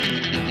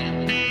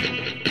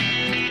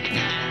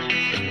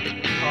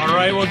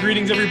right, well,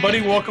 greetings, everybody.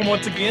 Welcome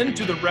once again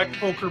to the Rec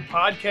Poker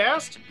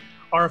Podcast.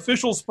 Our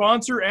official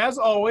sponsor, as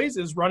always,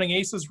 is Running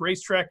Aces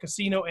Racetrack,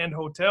 Casino, and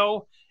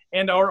Hotel.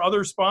 And our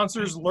other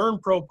sponsors, Learn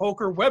Pro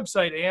Poker,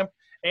 Website Amp,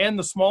 and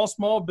the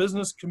Small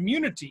Business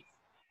Community.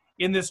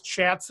 In this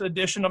Chats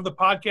edition of the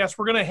podcast,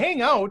 we're going to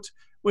hang out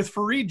with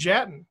Farid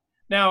Jattin.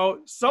 Now,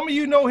 some of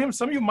you know him,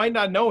 some of you might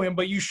not know him,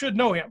 but you should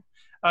know him.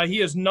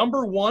 He is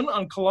number one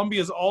on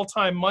Columbia's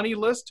all-time money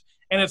list,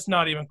 and it's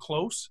not even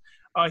close.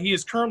 He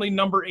is currently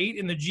number 8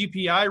 in the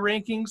GPI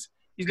rankings.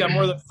 He's got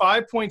more than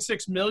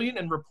 $5.6 million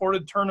in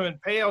reported tournament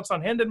payouts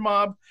on Hendon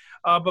Mob.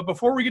 But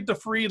before we get to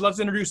Farid, let's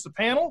introduce the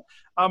panel.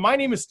 My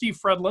name is Steve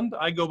Fredland.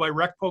 I go by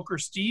Rec Poker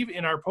Steve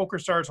in our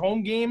PokerStars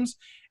home games.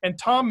 And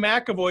Tom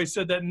McAvoy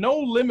said that No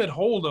Limit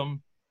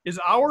Hold'em is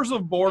hours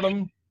of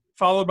boredom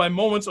followed by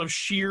moments of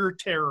sheer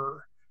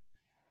terror.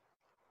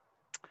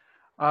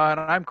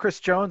 And I'm Chris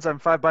Jones. I'm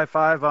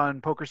 5x5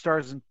 on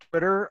PokerStars and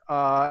Twitter.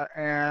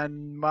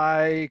 And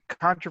my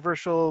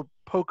controversial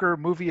poker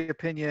movie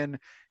opinion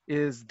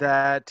is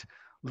that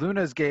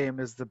Luna's Game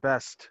is the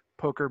best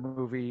poker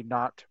movie,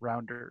 not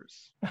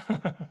Rounders.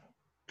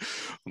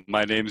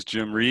 My name's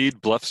Jim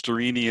Reed,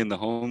 Bluffsterini in the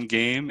home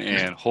game,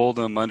 and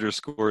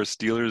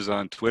Hold'em_Steelers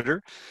on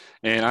Twitter.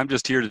 And I'm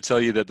just here to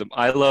tell you that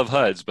I love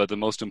HUDs, but the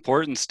most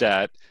important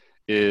stat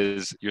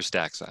is your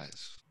stack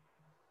size.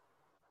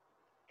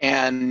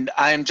 And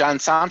I'm John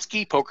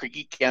Somsky, Poker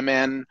Geek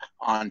MN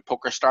on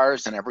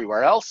PokerStars and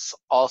everywhere else,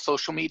 all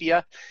social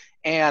media.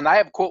 And I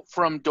have a quote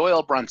from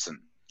Doyle Brunson.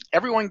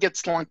 Everyone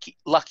gets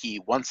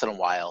lucky once in a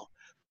while,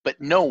 but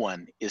no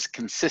one is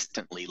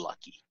consistently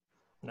lucky.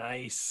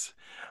 Nice.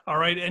 All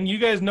right. And you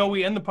guys know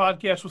we end the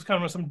podcast with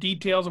kind of some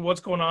details of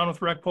what's going on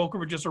with Rec Poker,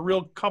 but just a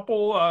real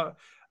couple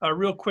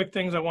real quick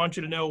things I want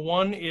you to know.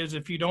 One is,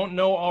 if you don't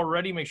know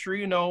already, make sure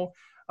you know.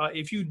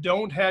 If you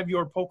don't have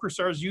your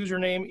PokerStars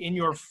username in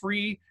your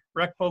free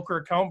Rec Poker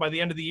account by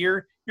the end of the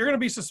year, you're going to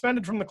be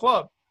suspended from the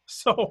club.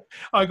 So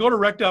go to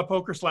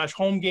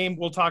rec.poker/homegame.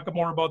 We'll talk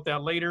more about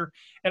that later.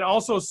 And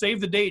also save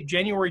the date.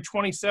 January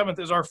 27th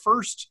is our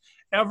first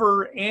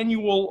ever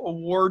annual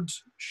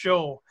awards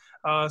show.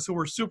 So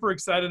we're super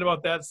excited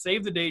about that.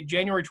 Save the date,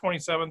 January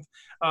 27th.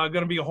 Going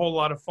to be a whole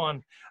lot of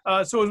fun.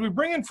 So as we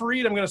bring in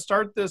Farid, I'm going to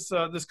start this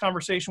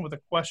conversation with a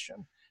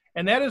question.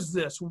 And that is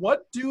this: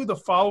 what do the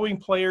following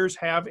players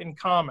have in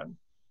common?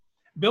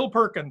 Bill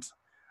Perkins,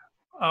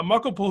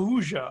 Michael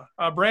Pahuja,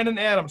 Brandon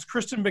Adams,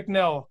 Kristen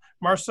McNell,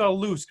 Marcel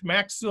Lusk,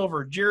 Max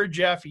Silver, Jared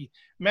Jaffe,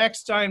 Max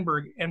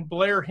Steinberg, and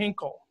Blair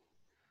Hinkle.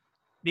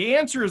 The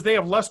answer is they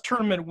have less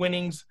tournament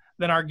winnings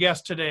than our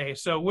guest today.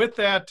 So with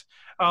that,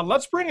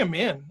 let's bring him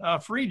in.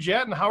 Farid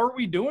Jattin, how are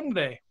we doing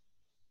today?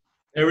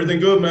 Everything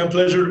good, man.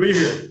 Pleasure to be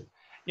here.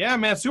 Yeah,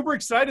 man, super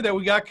excited that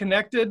we got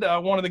connected.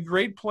 One of the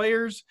great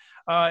players,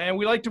 and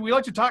we like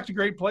to talk to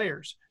great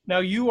players. Now,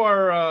 you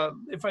are,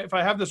 if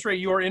I have this right,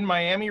 you are in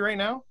Miami right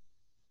now?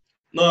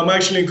 No, I'm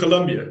actually in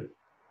Colombia.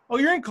 Oh,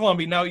 you're in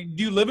Colombia. Now, do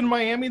you live in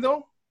Miami,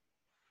 though?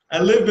 I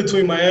live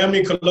between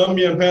Miami,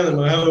 Colombia, and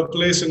Panama. I have a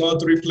place in all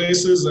three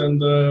places,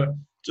 and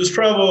just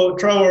travel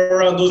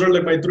around. Those are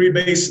like my 3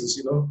 bases,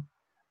 you know.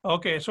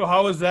 Okay, so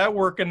how is that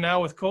working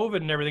now with COVID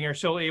and everything? Are you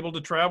still able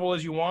to travel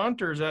as you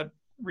want, or is that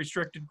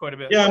restricted quite a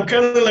bit? Yeah, I'm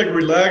kind of like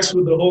relaxed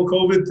with the whole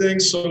COVID thing.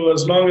 So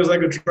as long as I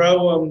could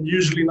travel, I'm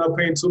usually not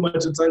paying too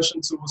much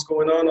attention to what's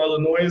going on, all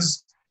the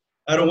noise.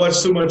 I don't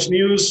watch too much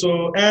news,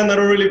 and I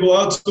don't really go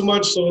out too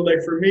much. So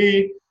like for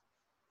me,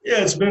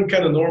 yeah, it's been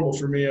kind of normal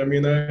for me. I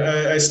mean,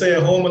 I stay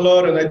at home a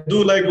lot, and I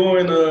do like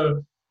going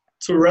to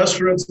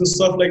restaurants and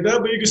stuff like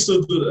that. But you can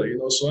still do that, you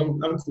know. So I'm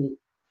cool.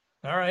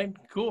 All right,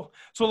 cool.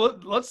 So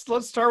let's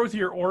start with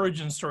your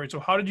origin story.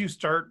 So how did you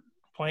start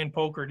playing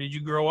poker? Did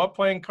you grow up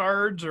playing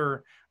cards,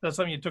 or that's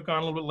something you took on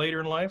a little bit later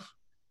in life?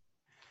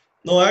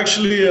 No,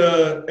 actually,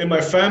 in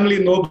my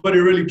family, nobody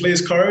really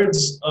plays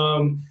cards.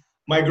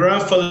 My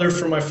grandfather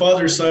from my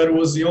father's side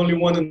was the only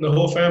one in the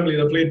whole family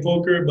that played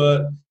poker,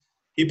 but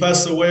he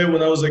passed away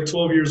when I was like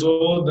 12 years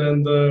old.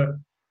 And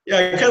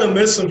I kind of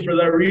miss him for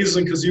that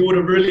reason, because he would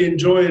have really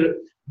enjoyed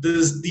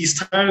these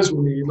times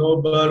with me, you know.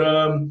 But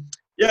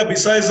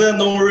besides that,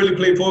 no one really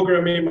played poker.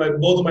 I mean,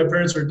 both of my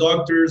parents are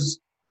doctors.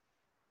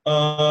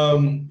 I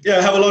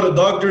have a lot of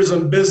doctors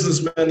and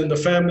businessmen in the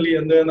family,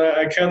 and then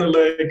I kind of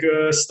like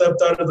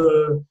stepped out of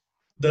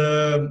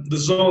the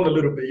zone a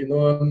little bit, you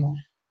know. I'm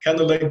kind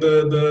of like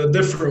the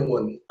different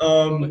one.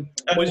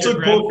 I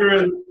took poker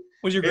and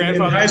was your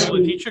grandfather able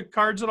to teach you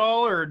cards at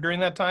all, or during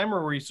that time,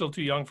 or were you still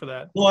too young for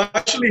that? Well,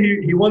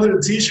 actually, he wanted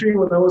to teach me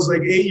when I was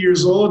like 8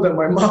 years old, and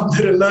my mom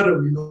didn't let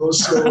him, you know.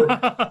 So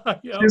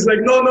She's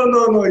like,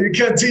 no, you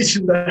can't teach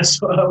him that.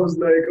 So I was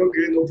like,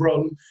 okay, no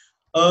problem.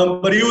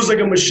 But he was like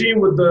a machine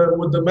with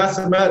the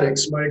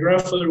mathematics. My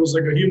grandfather was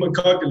like a human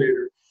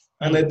calculator,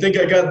 and I think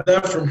I got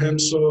that from him.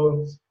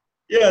 So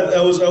yeah,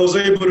 I was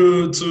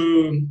able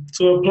to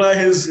apply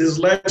his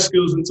life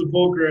skills into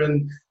poker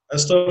and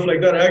stuff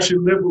like that. I actually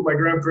lived with my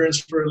grandparents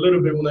for a little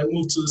bit when I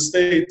moved to the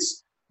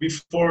States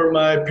before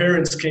my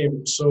parents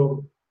came.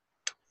 So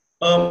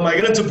I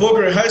got into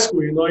poker in high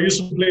school. You know, I used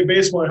to play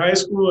baseball in high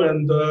school,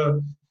 and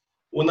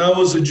when I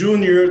was a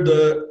junior,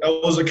 I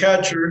was a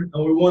catcher,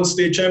 and we won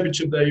state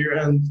championship that year.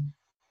 And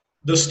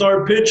the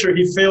star pitcher,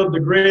 he failed the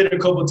grade a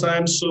couple of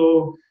times,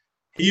 so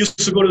he used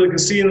to go to the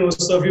casino and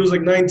stuff. He was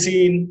like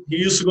 19. He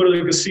used to go to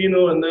the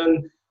casino, and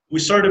then we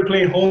started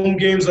playing home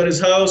games at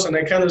his house, and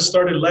I kind of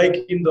started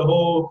liking the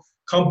whole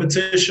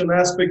competition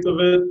aspect of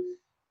it.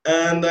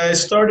 And I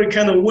started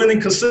kind of winning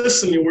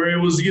consistently, where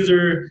it was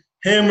either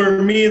him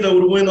or me that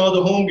would win all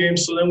the home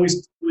games. So then we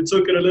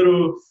took it a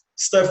little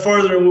step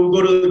farther, and we would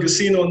go to the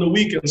casino on the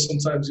weekends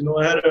sometimes. You know,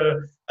 I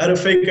had a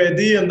fake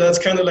ID, and that's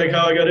kind of like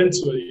how I got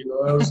into it. You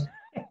know, I was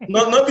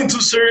nothing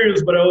too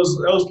serious, but I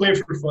was playing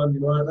for fun, you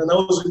know, and I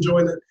was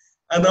enjoying it.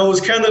 And I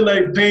was kind of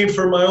like paying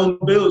for my own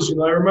bills, you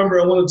know. I remember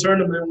I won a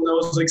tournament when I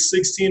was like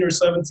 16 or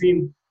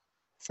 17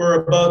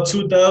 for about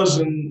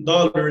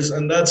 $2,000,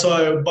 and that's how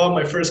I bought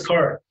my first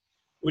car,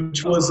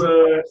 which was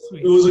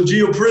it was a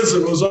Geo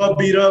Prism. It was all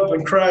beat up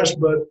and crashed,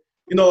 but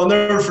you know, I'll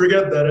never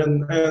forget that,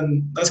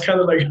 and that's kind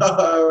of like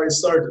how I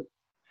started.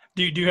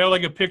 Do you have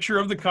like a picture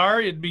of the car?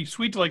 It'd be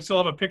sweet to like still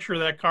have a picture of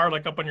that car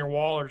like up on your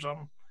wall or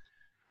something.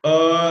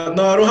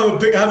 No, I don't have a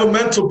pic. I have a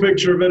mental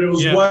picture of it. It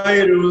was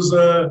white. It was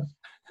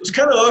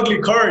kind of ugly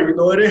car, you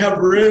know. It didn't have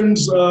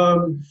rims.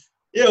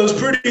 Yeah, it was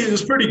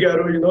pretty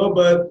ghetto, you know.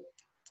 But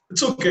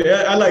it's okay.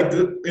 I liked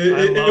it.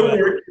 It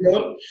worked, you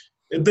know.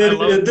 It did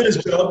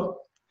its job.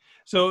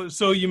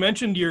 So you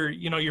mentioned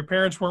your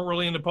parents weren't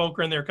really into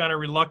poker, and they're kind of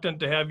reluctant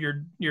to have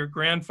your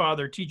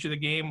grandfather teach you the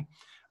game.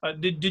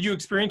 Did you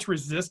experience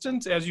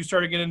resistance as you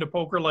started getting into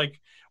poker? Like,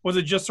 was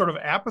it just sort of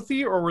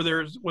apathy, or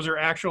was there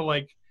actual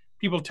like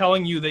people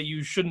telling you that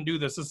you shouldn't do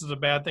this? This is a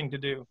bad thing to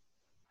do.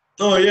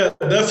 Oh yeah,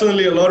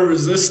 definitely a lot of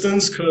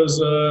resistance because,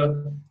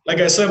 like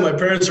I said, my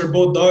parents are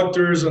both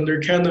doctors, and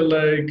they're kind of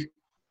like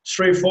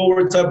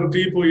straightforward type of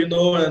people, you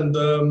know. And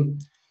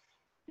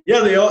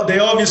yeah, they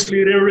obviously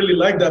didn't really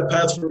like that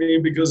path for me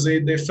because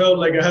they felt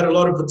like I had a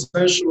lot of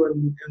potential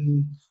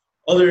in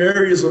other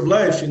areas of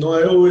life. You know,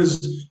 I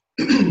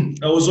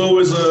was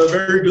always a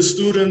very good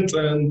student,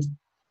 and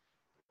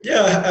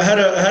yeah, I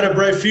had a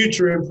bright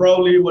future in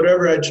probably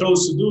whatever I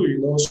chose to do, you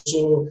know.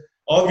 So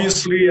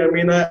obviously, I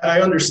mean,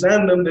 I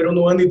understand them. They don't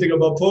know anything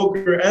about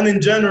poker, and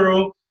in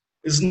general,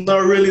 it's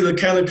not really the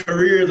kind of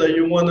career that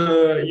you want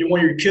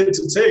your kid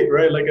to take,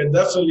 right? Like, I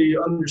definitely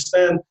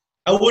understand.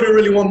 I wouldn't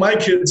really want my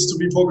kids to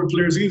be poker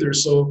players either.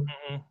 So,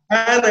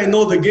 and I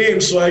know the game,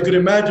 so I could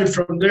imagine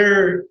from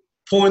their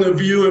point of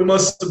view, it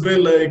must have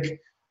been like,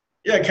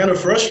 yeah, kind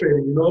of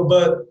frustrating, you know.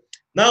 But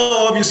now,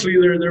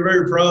 obviously, they're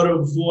very proud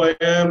of who I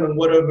am and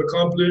what I've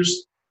accomplished,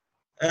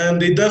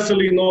 and they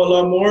definitely know a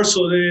lot more.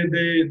 So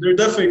they're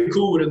definitely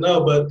cool with it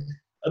now. But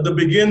at the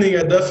beginning,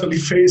 I definitely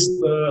faced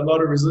a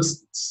lot of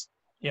resistance.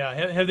 Yeah,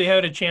 have they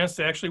had a chance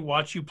to actually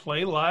watch you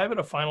play live at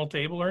a final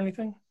table or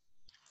anything?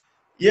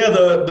 Yeah,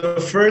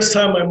 the first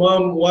time my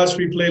mom watched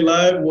me play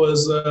live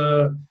was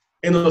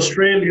in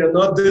Australia,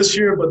 not this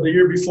year, but the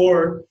year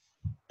before.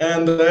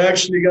 And I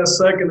actually got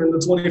second in the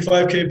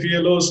 25K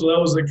PLO, so that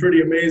was like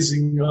pretty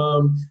amazing.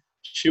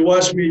 She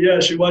watched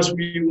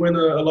me win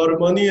a lot of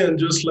money, and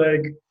just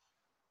like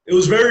she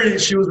was very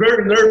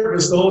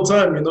nervous the whole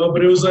time, you know.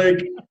 But it was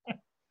like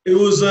it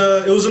was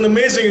an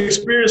amazing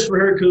experience for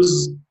her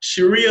because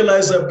she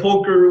realized that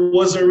poker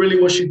wasn't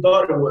really what she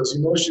thought it was.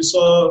 You know, she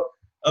saw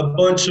a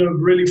bunch of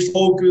really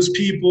focused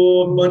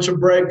people, a bunch of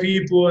bright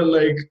people, and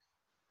like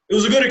it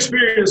was a good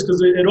experience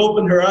because it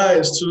opened her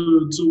eyes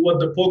to what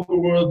the poker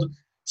world,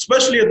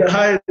 especially at the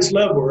highest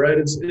level, right?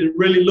 It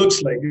really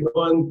looks like, you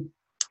know. And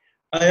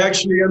I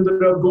actually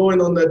ended up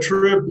going on that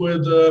trip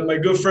with my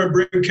good friend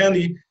Bryn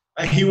Kenny,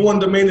 and he won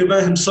the main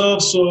event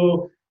himself.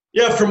 So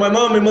yeah, for my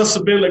mom, it must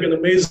have been like an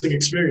amazing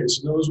experience.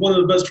 You know, it was one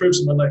of the best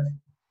trips in my life.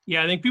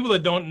 Yeah, I think people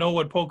that don't know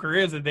what poker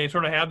is, that they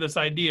sort of have this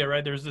idea,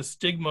 right? There's this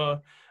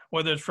stigma,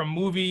 whether it's from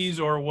movies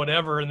or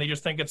whatever, and they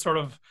just think it's sort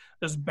of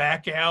this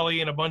back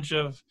alley and a bunch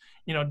of,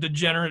 you know,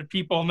 degenerate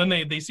people. And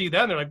then they see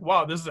that and they're like,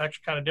 wow, this is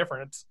actually kind of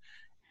different.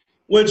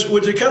 Which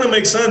it kind of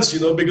makes sense, you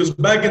know, because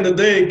back in the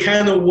day, it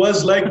kind of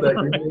was like that.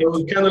 You know? It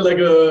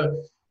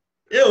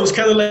was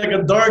kind of like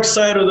a dark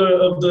side of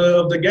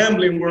the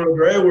gambling world,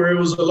 right? Where it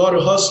was a lot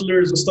of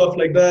hustlers and stuff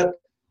like that.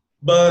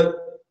 But,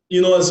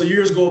 you know, as the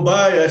years go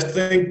by, I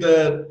think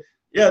that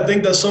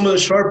some of the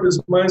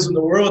sharpest minds in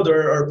the world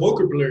are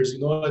poker players.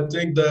 You know, I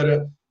think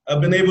that I've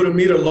been able to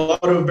meet a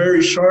lot of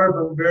very sharp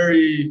and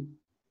very,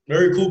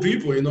 very cool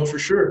people, you know, for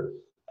sure.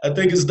 I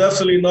think it's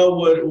definitely not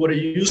what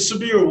it used to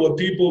be or what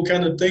people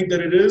kind of think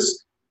that it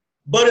is,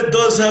 but it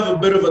does have a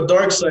bit of a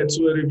dark side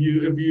to it if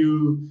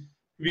you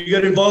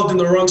get involved in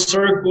the wrong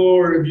circle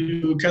or if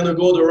you kind of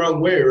go the wrong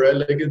way, right?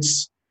 Like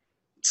it's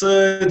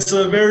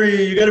a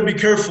very, you got to be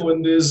careful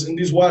in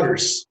these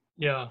waters.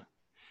 Yeah.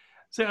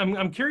 So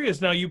I'm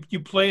curious now. You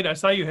played. I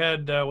saw you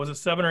had was it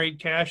 7 or 8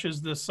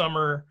 cashes this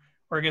summer,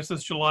 or I guess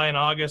this July and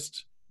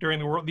August during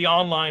the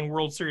online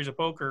World Series of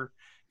Poker.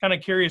 Kind of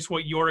curious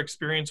what your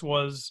experience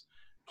was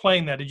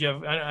playing that. Did you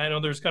have? I know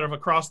there's kind of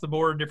across the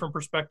board different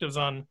perspectives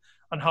on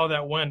how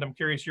that went. I'm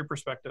curious your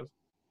perspective.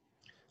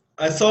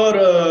 I thought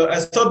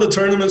the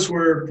tournaments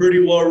were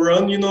pretty well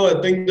run. You know,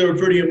 I think they were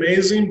pretty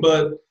amazing,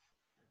 but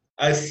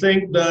I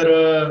think that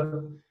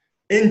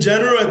in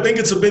general, I think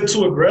it's a bit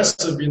too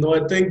aggressive.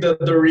 I think that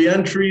the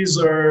reentries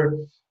are,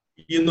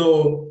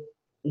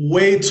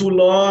 way too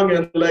long.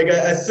 And like,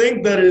 I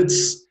think that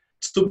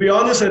to be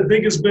honest, I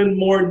think it's been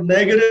more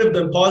negative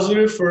than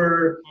positive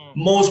for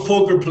most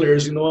poker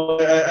players.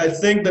 I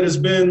think that it's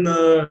been,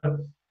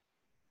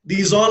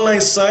 these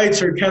online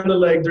sites are kind of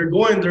like, they're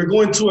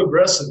going too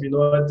aggressive.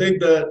 I think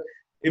that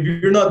if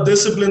you're not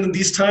disciplined in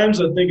these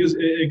times, I think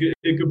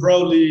it could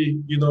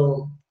probably,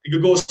 it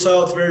could go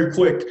south very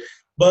quick.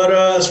 But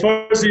as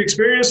far as the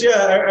experience,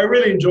 yeah, I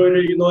really enjoyed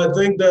it. I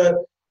think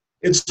that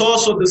it's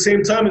also at the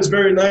same time, it's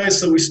very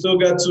nice that we still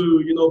got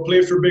to,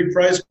 play for big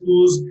prize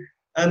pools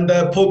and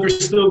that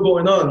poker's still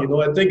going on.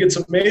 I think it's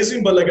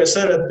amazing. But like I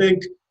said, I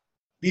think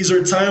these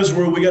are times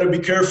where we got to be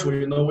careful.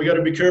 We got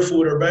to be careful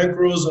with our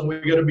bankrolls, and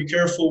we got to be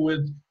careful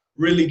with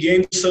really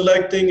game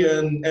selecting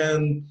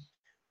and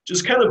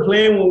just kind of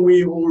playing when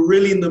we're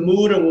really in the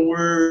mood and when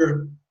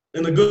we're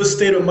in a good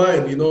state of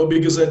mind,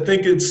 because I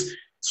think it's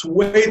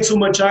way too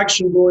much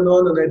action going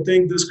on, and I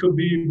think this could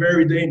be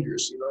very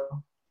dangerous,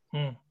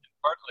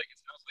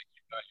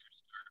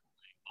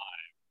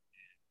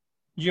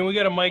 Jim, we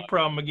got a mic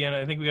problem again.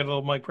 I think we got a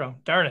little mic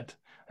problem. Darn it.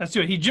 Let's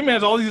do it. Jim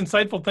has all these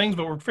insightful things,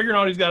 but we're figuring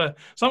out he's got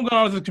something going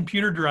on with his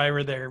computer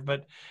driver there.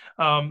 But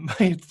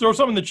throw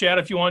some in the chat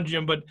if you want,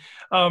 Jim. But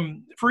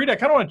Fareed, I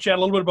kind of want to chat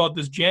a little bit about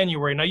this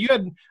January. Now, you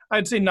had,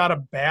 I'd say, not a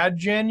bad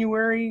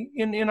January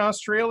in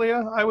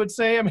Australia, I would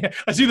say. I mean,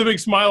 I see the big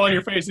smile on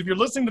your face. If you're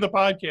listening to the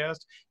podcast,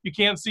 you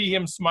can't see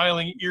him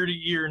smiling ear to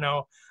ear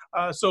now.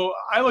 So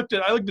I looked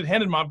at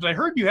Hendon Mob, because I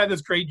heard you had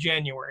this great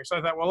January. So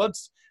I thought, well,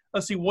 let's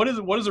see, what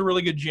does a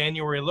really good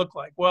January look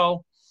like?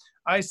 Well,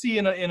 I see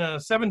in a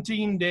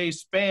 17-day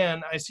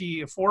span, I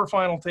see 4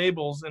 final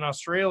tables in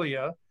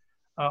Australia.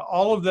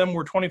 All of them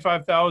were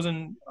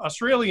 25,000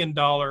 Australian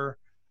dollar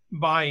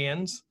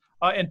buy-ins,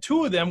 and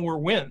 2 of them were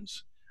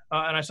wins.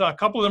 And I saw a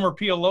couple of them were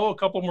PLO, a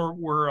couple of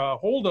them were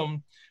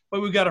Hold'em,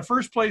 but we got a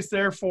first place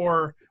there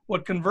for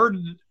what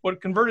converted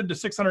to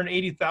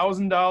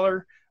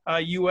 $680,000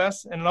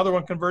 US, and another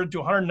one converted to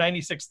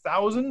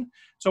 $196,000.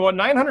 So about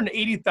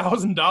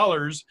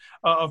 $980,000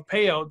 of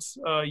payouts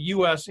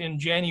US in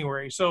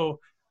January. So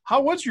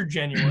how was your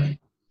January?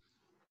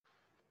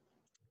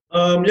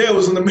 Yeah, it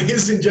was an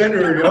amazing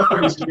January,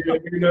 obviously. I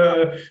mean,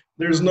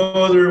 there's no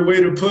other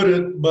way to put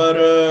it. But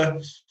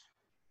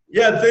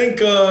yeah, I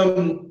think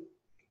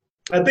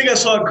I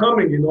saw it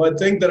coming. I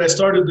think that I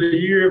started the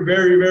year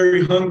very,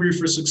 very hungry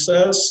for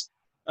success.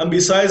 And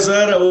besides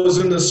that, I was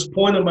in this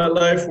point of my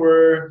life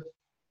where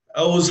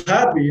I was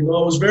happy. I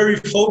was very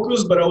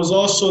focused, but I was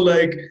also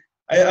like,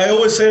 I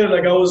always say that,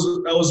 like, I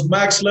was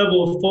max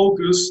level of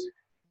focus,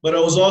 but I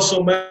was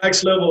also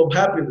max level of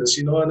happiness.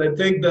 And I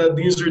think that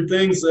these are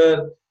things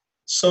that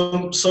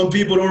some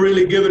people don't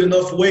really give it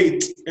enough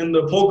weight in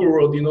the poker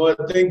world. I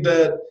think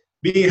that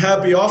being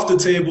happy off the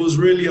tables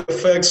really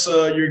affects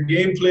your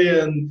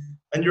gameplay and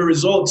your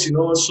results.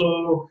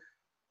 So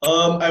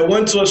I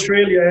went to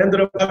Australia. I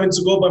ended up having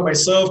to go by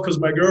myself because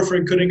my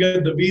girlfriend couldn't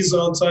get the visa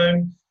on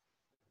time.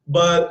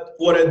 But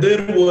what I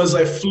did was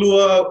I flew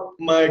out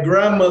my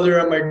grandmother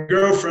and my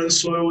girlfriend.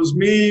 So it was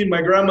me,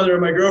 my grandmother,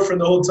 and my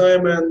girlfriend the whole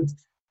time. And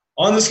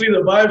honestly,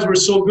 the vibes were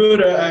so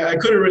good, I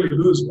couldn't really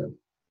lose, man.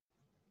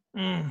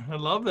 I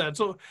love that.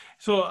 So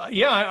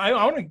yeah,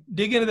 I want to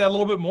dig into that a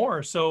little bit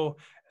more. So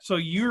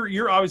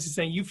you're obviously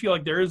saying you feel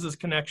like there is this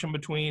connection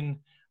between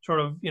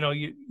sort of,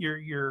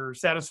 your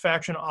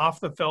satisfaction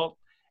off the felt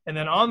and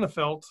then on the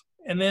felt.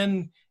 And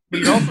then but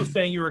you're also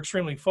saying you were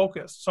extremely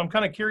focused. So I'm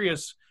kind of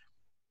curious,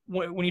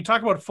 when you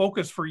talk about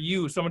focus for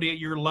you, somebody at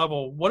your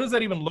level, what does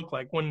that even look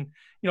like? When,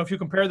 if you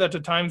compare that to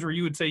times where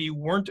you would say you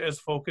weren't as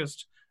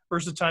focused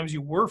versus times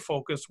you were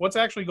focused, what's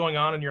actually going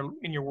on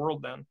in your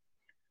world then?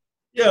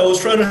 Yeah, I was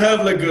trying to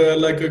have like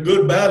a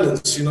good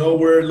balance,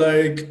 where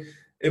like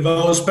if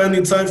I was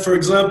spending time, for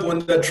example, on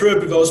that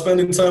trip, if I was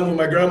spending time with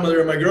my grandmother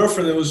and my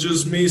girlfriend, it was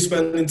just me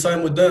spending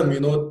time with them,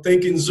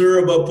 thinking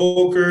zero about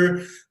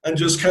poker and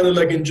just kind of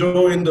like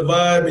enjoying the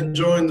vibe,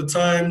 enjoying the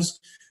times.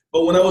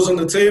 But when I was on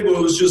the table,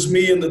 it was just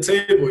me and the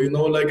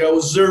table, like I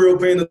was zero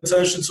paying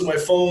attention to my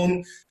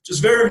phone,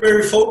 just very,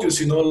 very focused,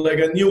 like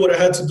I knew what I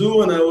had to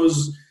do and I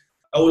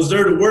was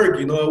there to work,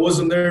 I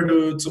wasn't there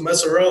to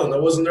mess around. I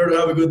wasn't there to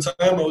have a good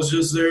time. I was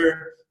just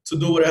there to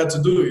do what I had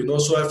to do,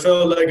 So I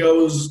felt like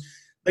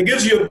that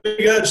gives you a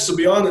big edge, to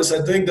be honest.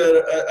 I think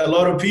that a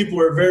lot of people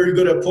are very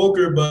good at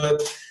poker,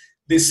 but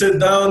they sit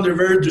down, they're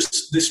very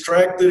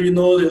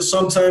distracted,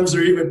 sometimes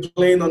they're even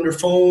playing on their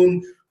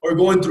phone or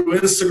going through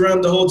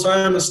Instagram the whole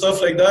time and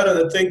stuff like that.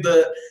 And I think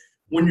that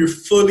when you're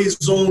fully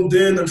zoned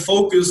in and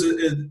focused,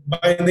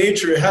 by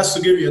nature, it has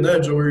to give you an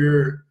edge over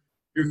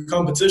your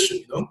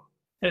competition,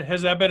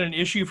 Has that been an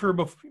issue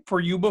for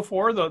you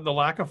before, the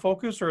lack of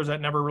focus, or has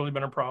that never really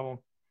been a problem?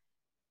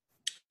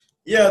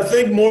 Yeah, I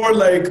think more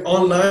like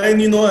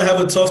online, I have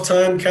a tough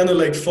time kind of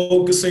like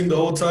focusing the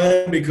whole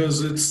time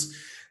because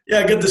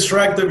I get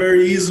distracted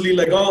very easily.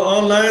 Like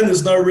online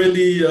is not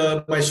really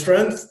my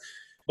strength.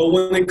 But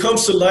when it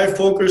comes to live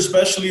poker,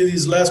 especially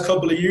these last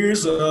couple of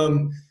years,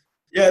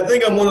 Yeah, I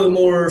think I'm one of the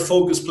more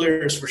focused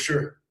players for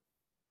sure.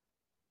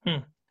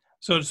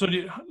 So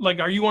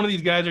are you one of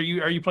these guys? Are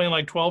you playing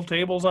like 12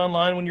 tables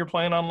online when you're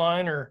playing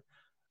online, or?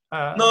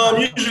 No,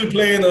 I'm usually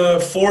playing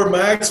 4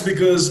 max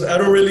because I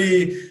don't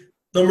really.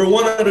 Number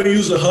one, I don't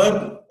use a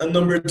HUD, and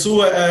number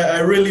two, I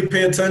really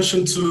pay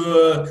attention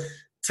to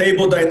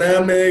table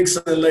dynamics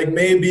and like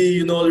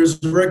maybe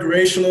there's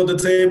recreational at the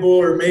table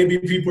or maybe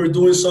people are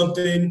doing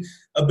something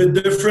a bit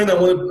different. I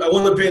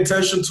want to pay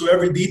attention to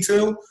every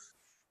detail.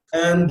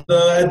 And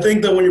I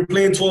think that when you're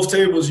playing 12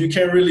 tables, you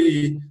can't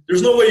really –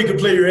 there's no way you can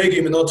play your A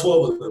game in all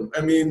 12 of them.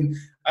 I mean,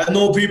 I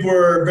know people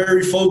are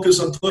very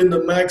focused on putting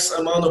the max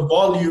amount of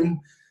volume,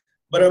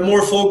 but I'm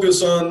more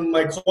focused on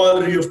my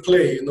quality of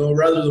play,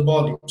 rather than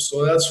volume.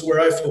 So that's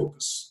where I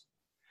focus.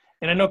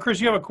 And I know,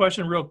 Chris, you have a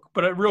question real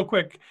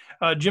quick.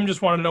 Jim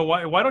just wanted to know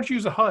why don't you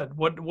use a HUD?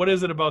 What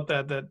is it about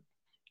that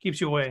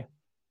keeps you away?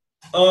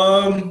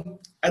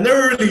 I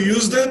never really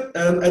used it,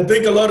 and I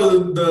think a lot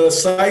of the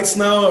sites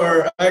now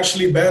are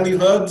actually banning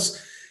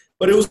HUDs,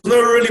 but it was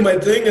never really my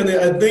thing, and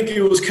I think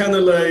it was kind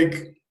of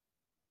like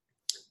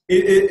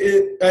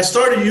I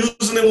started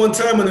using it one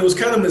time, and it was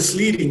kind of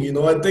misleading.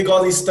 I think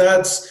all these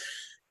stats,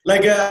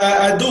 like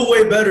I do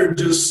way better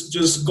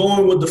just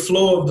going with the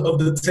flow of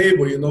the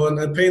table,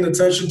 and paying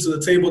attention to the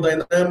table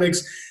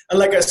dynamics. And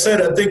like I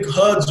said, I think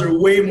HUDs are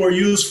way more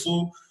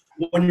useful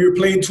when you're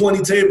playing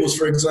 20 tables,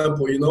 for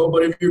example,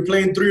 but if you're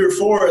playing 3 or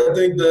 4, I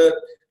think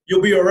that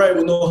you'll be all right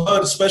with no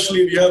HUD,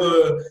 especially if you have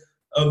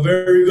a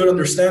very good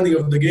understanding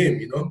of the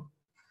game,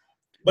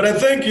 But I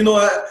think,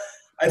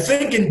 I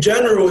think in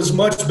general it's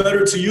much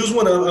better to use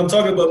one. I'm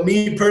talking about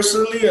me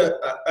personally.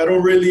 I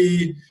don't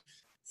really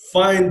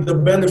find the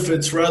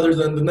benefits rather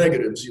than the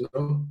negatives,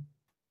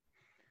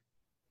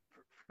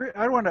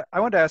 I want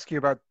to ask you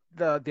about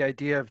the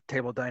idea of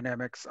table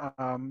dynamics.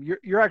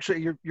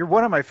 You're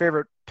one of my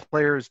favorite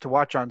players to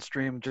watch on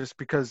stream, just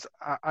because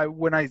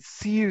when I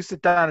see you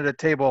sit down at a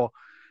table,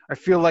 I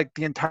feel like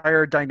the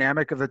entire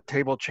dynamic of the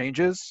table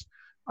changes.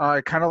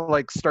 It kind of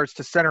like starts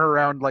to center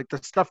around like the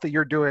stuff that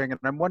you're doing. And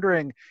I'm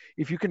wondering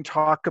if you can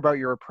talk about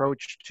your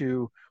approach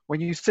to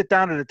when you sit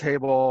down at a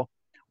table,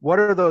 what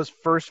are those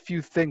first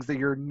few things that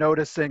you're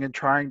noticing and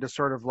trying to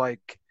sort of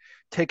like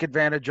take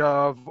advantage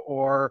of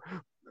or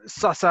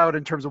suss out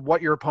in terms of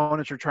what your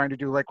opponents are trying to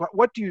do? Like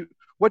what do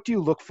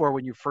you look for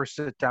when you first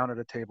sit down at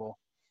a table?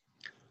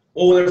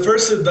 Well, when I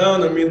first sit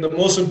down, I mean, the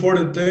most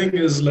important thing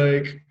is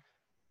like,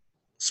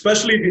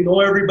 especially if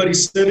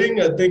everybody's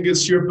sitting, I think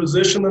it's your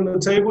position on the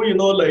table,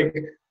 like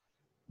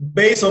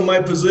based on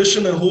my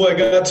position and who I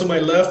got to my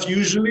left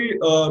usually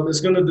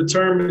is going to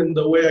determine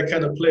the way I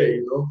kind of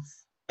play,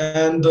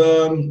 And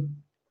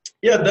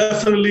yeah,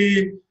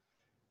 definitely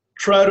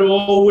try to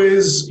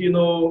always,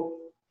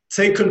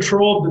 take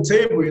control of the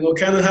table,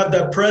 kind of have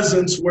that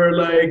presence where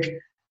like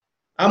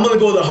I'm going to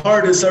go the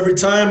hardest every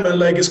time. And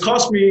like it's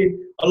cost me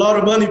a lot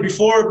of money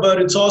before, but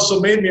it's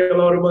also made me a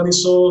lot of money.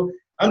 So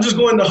I'm just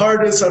going the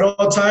hardest at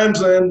all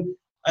times. And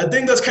I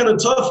think that's kind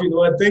of tough.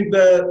 I think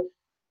that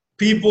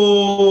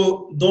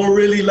people don't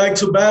really like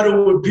to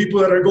battle with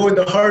people that are going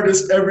the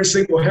hardest every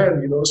single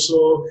hand,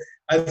 So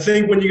I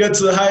think when you get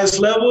to the highest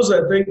levels,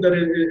 I think that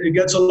it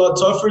gets a lot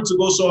tougher to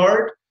go so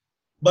hard.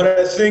 But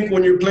I think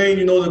when you're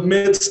playing, the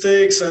mid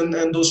stakes and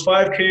those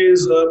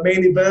 5Ks,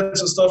 main events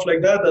and stuff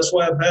like that, that's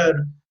why I've had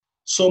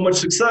so much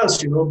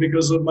success,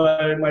 because of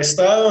my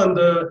style and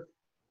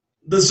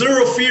the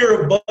zero fear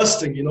of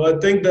busting. I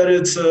think that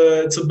it's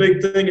a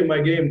big thing in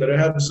my game, that I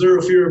have zero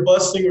fear of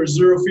busting or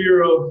zero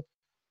fear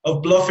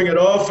of bluffing it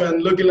off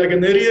and looking like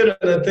an idiot.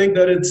 And I think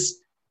that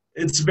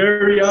it's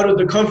very out of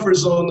the comfort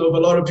zone of a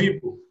lot of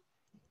people.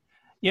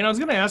 I was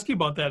going to ask you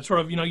about that. Sort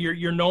of,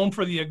 you're known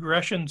for the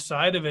aggression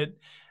side of it.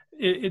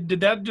 Is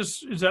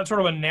that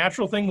sort of a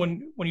natural thing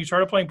when you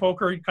started playing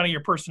poker? Kind of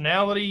your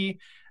personality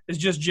is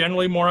just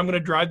generally more, I'm going to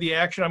drive the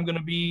action, I'm going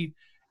to be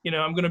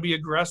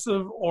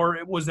aggressive, or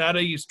was that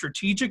a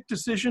strategic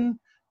decision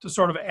to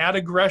sort of add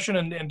aggression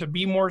and to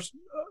be more,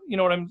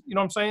 what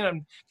I'm saying?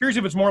 I'm curious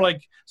if it's more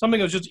like something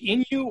that was just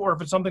in you, or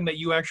if it's something that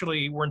you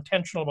actually were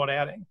intentional about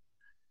adding.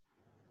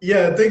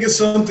 Yeah, I think it's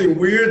something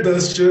weird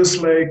that's just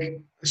like,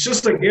 it's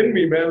just like in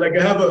me, man. Like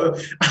I have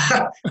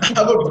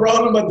a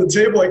problem at the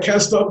table. I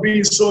can't stop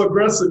being so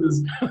aggressive.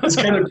 It's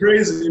kind of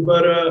crazy,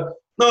 but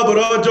no. But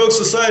all jokes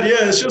aside,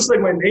 yeah, it's just like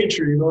my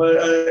nature.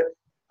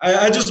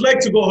 I just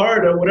like to go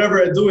hard at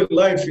whatever I do in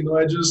life.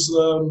 I just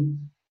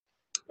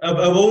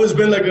I've always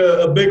been like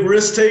a big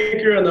risk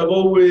taker, and I've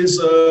always,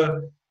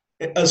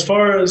 as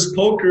far as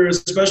poker,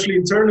 especially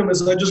in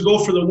tournaments, I just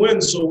go for the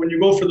win. So when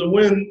you go for the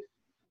win,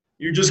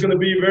 you're just going to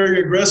be very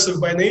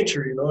aggressive by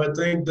nature. I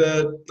think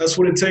that's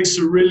what it takes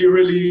to really,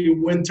 really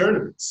win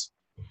tournaments.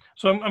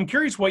 So I'm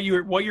curious what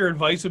your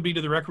advice would be to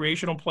the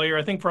recreational player.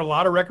 I think for a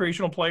lot of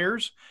recreational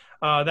players,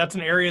 that's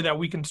an area that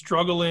we can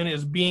struggle in,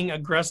 is being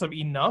aggressive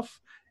enough.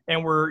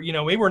 And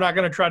maybe we're not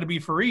going to try to be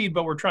Fareed,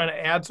 but we're trying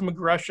to add some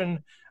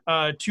aggression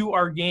to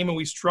our game, and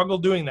we struggle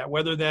doing that.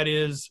 Whether that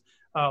is,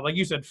 like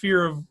you said,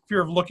 fear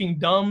of looking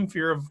dumb,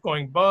 fear of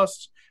going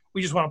bust.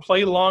 We just want to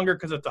play longer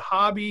because it's a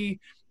hobby.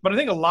 But I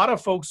think a lot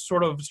of folks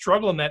sort of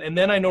struggle in that. And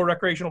then I know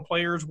recreational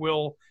players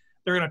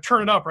they're going to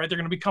turn it up, right? They're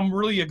going to become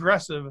really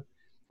aggressive.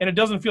 And it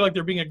doesn't feel like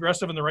they're being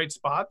aggressive in the right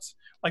spots.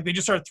 Like they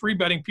just start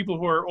 3-betting people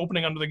who are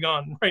opening under the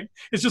gun, right?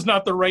 It's just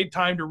not the right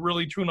time to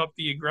really tune up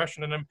the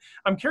aggression. And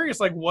I'm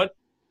curious, like what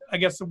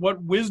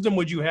wisdom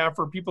would you have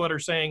for people that are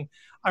saying,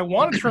 I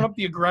want to turn up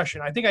the aggression.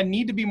 I think I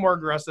need to be more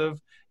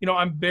aggressive.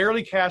 I'm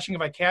barely cashing.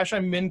 If I cash,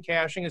 I'm min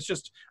cashing. It's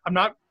just, I'm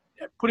not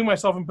putting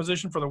myself in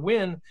position for the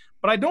win,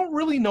 but I don't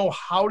really know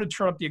how to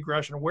turn up the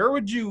aggression. Where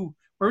would you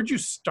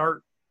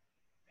start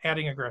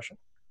adding aggression?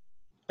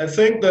 I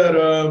think that,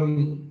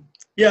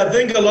 I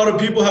think a lot of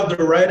people have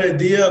the right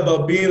idea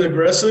about being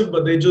aggressive,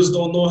 but they just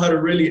don't know how to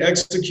really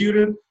execute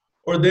it,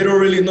 or they don't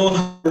really know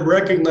how to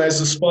recognize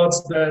the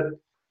spots that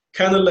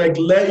kind of like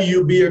let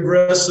you be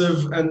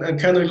aggressive and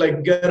kind of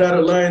like get out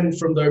of line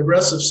from the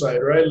aggressive side,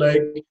 right?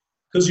 Like,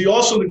 because you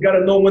also got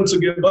to know when to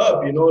give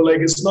up, like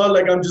it's not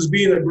like I'm just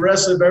being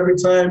aggressive every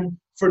time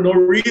for no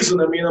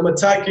reason. I mean, I'm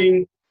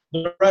attacking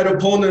the right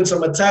opponents,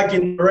 I'm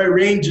attacking the right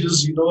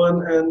ranges,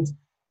 and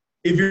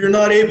if you're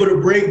not able to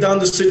break down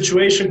the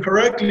situation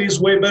correctly, it's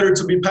way better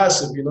to be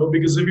passive,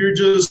 because if you're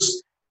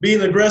just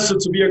being aggressive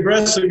to be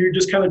aggressive, you're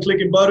just kind of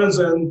clicking buttons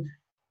and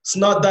it's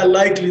not that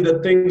likely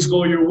that things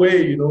go your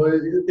way.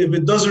 If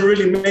it doesn't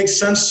really make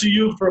sense to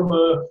you from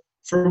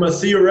a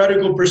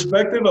theoretical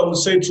perspective, I would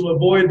say to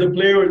avoid the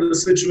play or the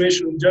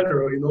situation in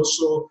general.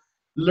 So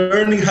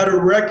learning how to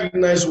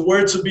recognize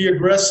where to be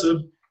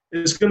aggressive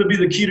is going to be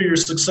the key to your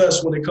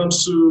success when it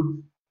comes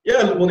to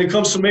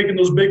making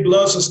those big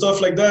bluffs and stuff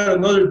like that.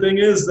 Another thing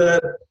is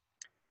that a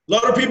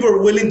lot of people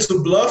are willing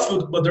to bluff,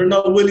 but they're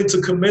not willing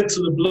to commit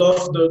to the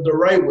bluff the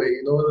right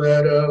way.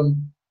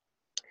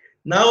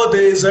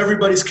 Nowadays,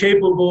 everybody's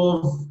capable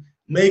of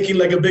making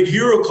like a big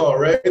hero call,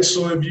 right?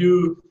 So if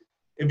you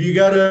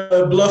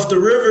gotta bluff the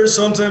river,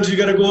 sometimes you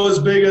gotta go as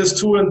big as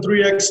 2 and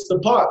 3x the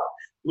pot,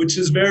 which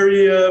is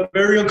very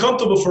very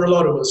uncomfortable for a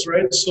lot of us,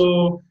 right?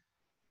 So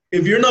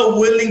if you're not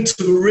willing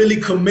to really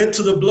commit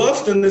to the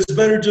bluff, then it's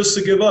better just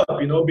to give up,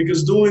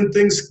 because doing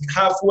things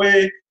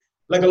halfway,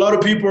 like a lot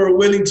of people are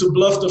willing to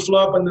bluff the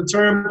flop and the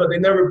turn, but they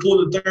never pull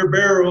the third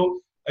barrel,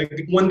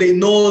 like when they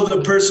know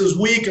the person's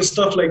weak and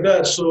stuff like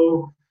that.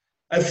 So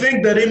I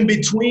think that in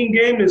between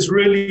game is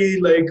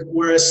really like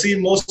where I see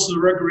most of the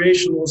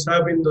recreationals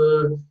having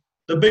the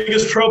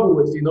biggest trouble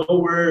with,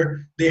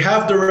 where they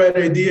have the right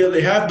idea,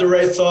 they have the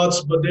right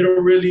thoughts, but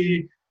they're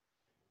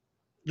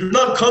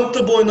not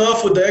comfortable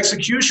enough with the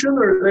execution,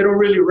 or they don't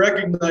really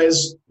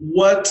recognize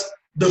what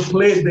the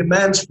play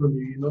demands from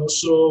you,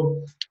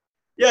 So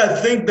I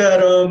think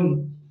that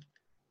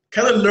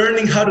kind of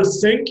learning how to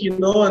think,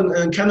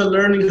 and kind of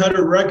learning how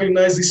to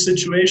recognize these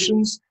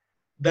situations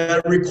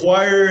that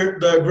require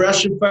the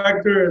aggression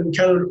factor, and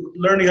kind of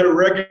learning how to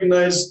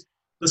recognize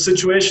the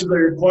situations that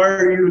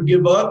require you to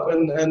give up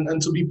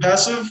and to be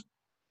passive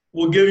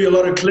will give you a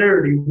lot of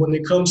clarity when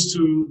it comes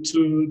to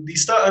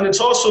these stuff. And it's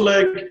also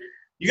like,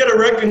 you got to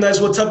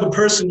recognize what type of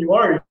person you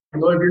are. If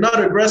you're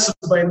not aggressive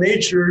by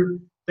nature,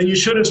 then you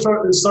shouldn't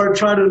start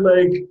trying to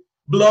like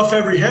bluff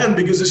every hand,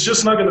 because it's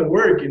just not going to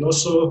work.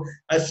 So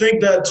I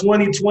think that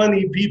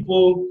 2020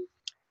 people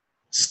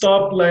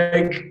stop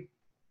like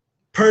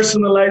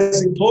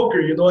personalizing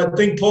poker. I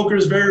think poker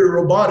is very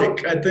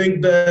robotic. I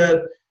think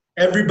that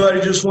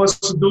everybody just wants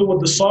to do what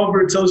the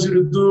solver tells you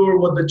to do or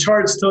what the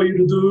charts tell you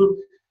to do,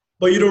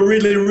 but you don't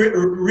really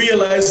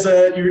realize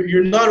that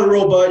you're not a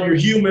robot, you're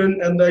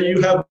human, and that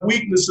you have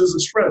weaknesses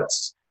and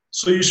strengths.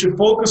 So you should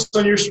focus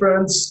on your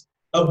strengths,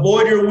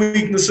 avoid your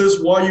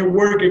weaknesses while you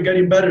work at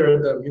getting better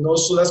at them.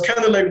 So that's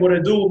kind of like what I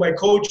do with my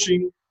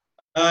coaching.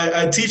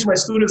 I teach my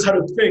students how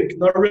to think,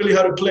 not really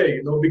how to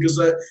play, because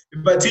if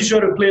I teach you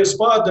how to play a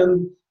spot,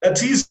 then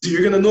that's easy.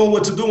 You're going to know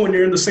what to do when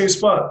you're in the same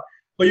spot,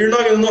 but you're not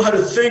going to know how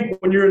to think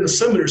when you're in a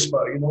similar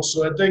spot,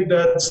 So I think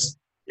that's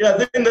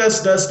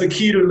the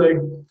key to like,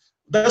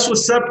 that's what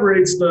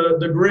separates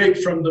the great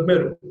from the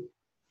middle.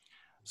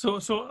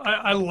 So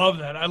I love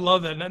that. I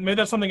love that. And maybe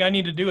that's something I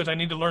need to do, is I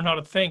need to learn how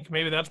to think.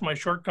 Maybe that's my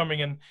shortcoming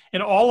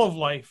in all of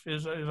life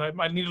is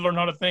I need to learn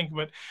how to think.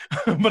 But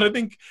but I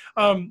think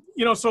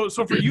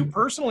so for you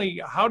personally,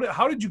 how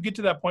did you get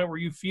to that point where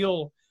you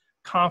feel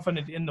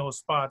confident in those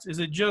spots? Is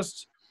it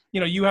just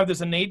you have this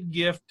innate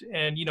gift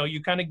and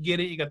you kind of get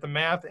it, you got the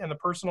math and the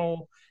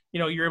personal,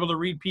 you're able to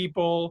read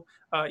people,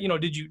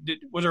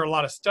 was there a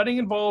lot of studying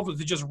involved? Was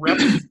it just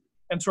reps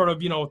and sort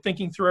of,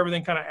 thinking through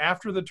everything kind of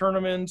after the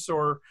tournaments,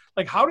 or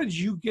like, how did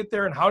you get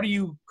there and how do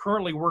you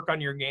currently work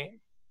on your game?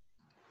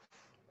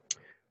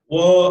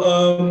 Well,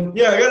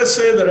 I got to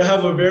say that I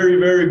have a very,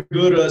 very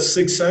good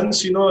sixth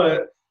sense.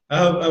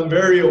 I'm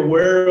very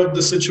aware of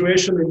the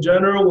situation in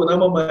general. When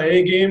I'm on my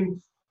A game,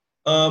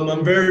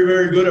 I'm very,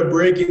 very good at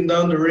breaking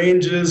down the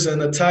ranges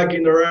and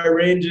attacking the right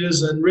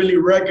ranges and really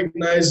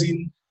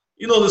recognizing,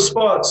 the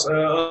spots.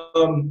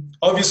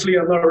 Obviously,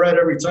 I'm not right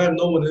every time.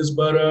 No one is,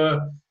 but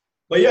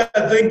yeah,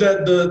 I think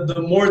that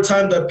the more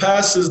time that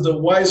passes, the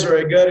wiser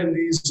I get in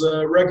these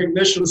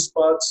recognition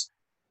spots.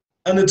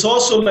 And it's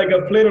also like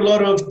I've played a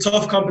lot of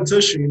tough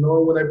competition.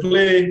 When I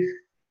play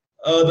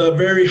the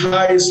very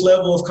highest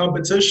level of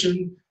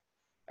competition,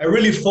 I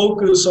really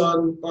focus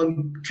on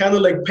kind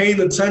of like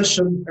paying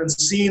attention and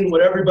seeing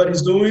what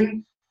everybody's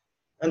doing.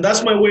 And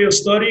that's my way of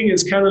studying,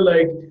 is kind of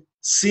like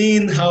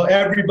seeing how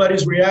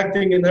everybody's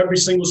reacting in every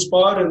single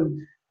spot and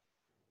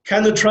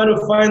kind of trying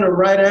to find a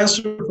right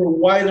answer for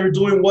why they're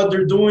doing what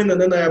they're doing.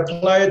 And then I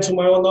apply it to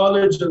my own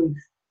knowledge. And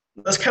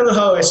that's kind of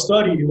how I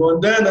study.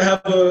 And then I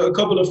have a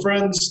couple of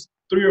friends,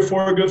 3 or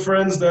 4 good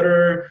friends that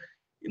are,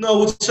 I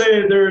would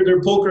say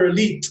they're poker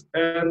elite.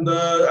 And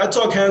I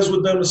talk hands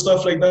with them and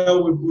stuff like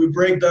that. We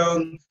break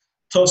down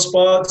tough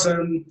spots.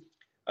 And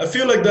I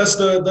feel like that's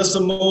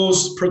the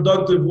most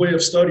productive way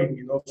of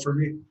studying, for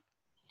me.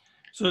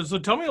 So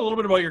tell me a little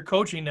bit about your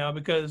coaching now,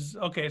 because,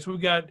 okay, so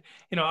we've got,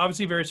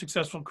 obviously a very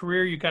successful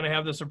career. You kind of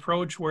have this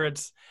approach where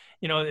it's,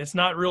 it's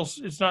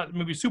not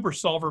maybe super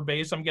solver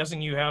based. I'm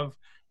guessing you have,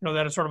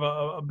 that is sort of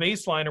a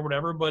baseline or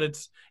whatever, but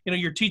it's,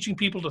 you're teaching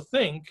people to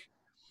think.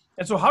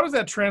 And so how does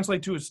that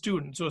translate to a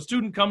student? So a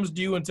student comes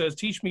to you and says,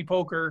 teach me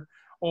poker,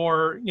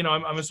 or,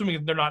 I'm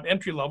assuming they're not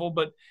entry level,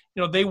 but,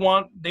 they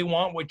want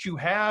what you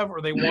have,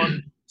 or they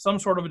want some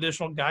sort of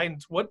additional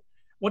guidance.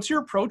 What's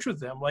your approach with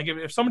them? Like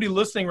if somebody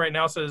listening right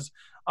now says,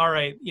 all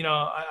right,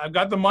 I've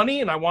got the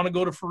money and I want to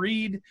go to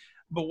Fareed,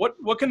 but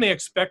what can they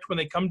expect when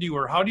they come to you?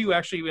 Or how do you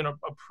actually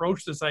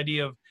approach this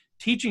idea of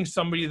teaching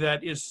somebody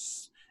that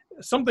is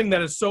something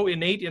that is so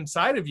innate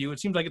inside of you? It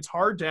seems like it's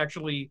hard to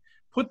actually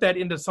put that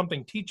into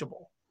something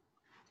teachable.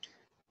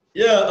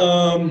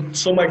 Yeah,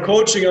 so my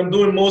coaching, I'm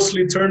doing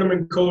mostly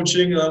tournament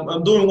coaching.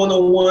 I'm doing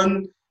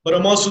one-on-one, but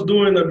I'm also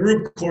doing a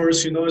group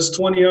course. It's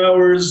 20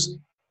 hours.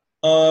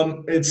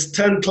 It's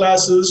 10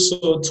 classes,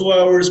 so 2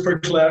 hours per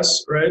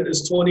class, right?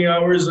 It's 20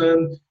 hours,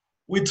 and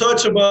we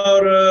touch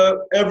about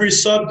every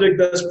subject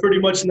that's pretty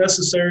much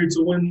necessary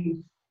to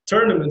win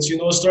tournaments,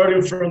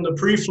 starting from the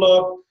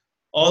pre-flop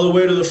all the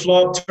way to the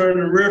flop, turn,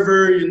 and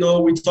river.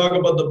 We talk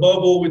about the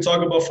bubble. We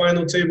talk about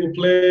final table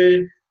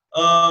play.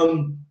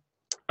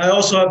 I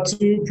also have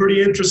 2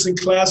 pretty interesting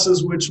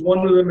classes, which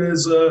one of them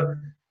is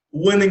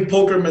winning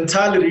poker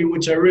mentality,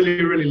 which I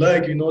really, really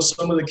like.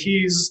 Some of the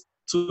keys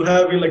to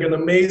having like an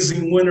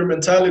amazing winner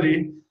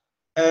mentality.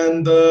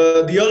 And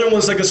the other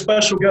one's like a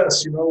special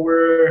guest,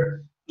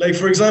 where, like,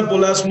 for example,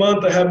 last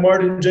month I had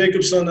Martin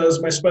Jacobson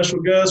as my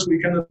special guest.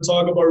 We kind of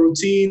talk about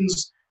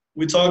routines.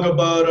 We talk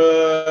about,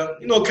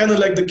 kind of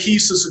like the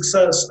keys to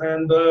success.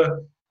 And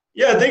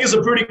I think it's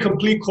a pretty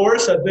complete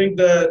course. I think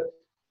that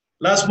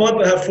last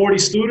month I had 40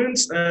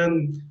 students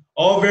and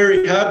all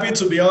very happy,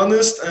 to be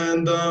honest,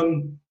 and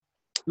a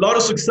lot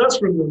of success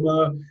from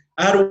them.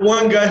 I had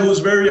one guy who was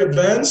very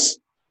advanced.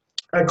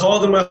 I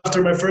called him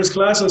after my first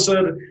class. I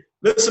said,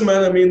 listen,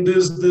 man, I mean,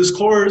 this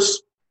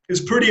course is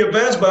pretty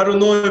advanced, but I don't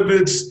know if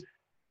it's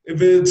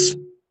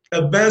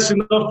advanced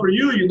enough for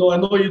you. I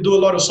know you do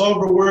a lot of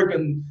solver work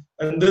and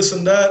this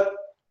and that.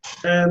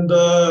 And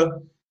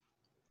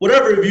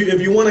whatever,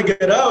 if you want to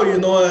get out,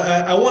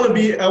 I want to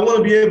be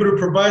able to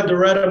provide the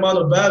right amount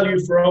of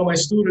value for all my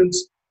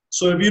students.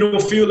 So if you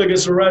don't feel like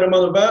it's the right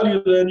amount of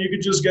value, then you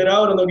could just get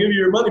out and I'll give you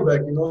your money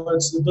back.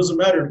 It doesn't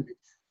matter to me.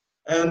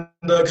 And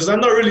because I'm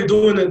not really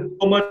doing it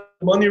so much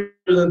money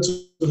than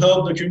to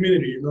help the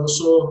community,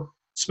 So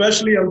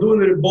especially I'm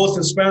doing it both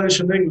in Spanish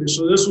and English.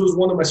 So this was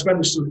one of my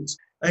Spanish students.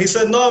 And he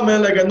said, no,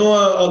 man, like I know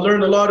I'll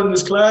learn a lot in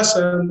this class.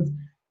 And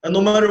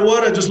no matter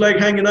what, I just like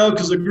hanging out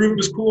because the group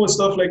is cool and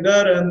stuff like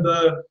that.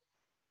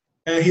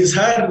 And he's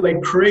had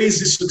like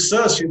crazy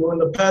success, in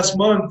the past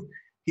month.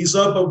 He's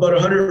up about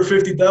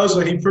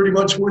 150,000. He pretty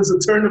much wins a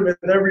tournament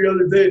every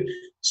other day.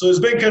 So it's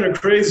been kind of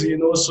crazy,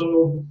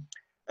 So,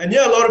 and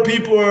yeah, a lot of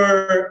people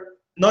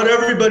not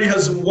everybody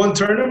has won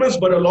tournaments,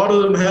 but a lot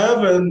of them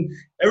have. And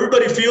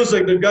everybody feels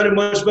like they've got it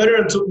much better.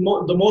 And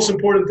the most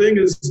important thing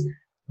is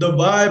the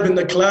vibe in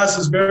the class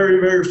is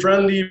very, very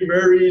friendly,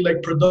 very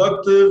like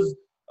productive,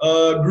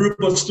 group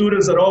of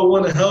students that all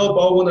want to help,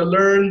 all want to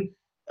learn.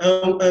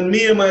 And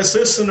me and my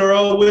assistant are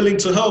all willing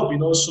to help,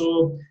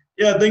 So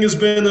yeah, I think it's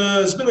been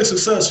a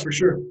success for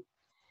sure.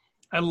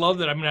 I love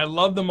that. I mean, I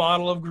love the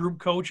model of group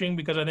coaching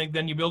because I think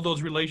then you build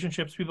those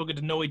relationships. People get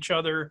to know each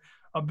other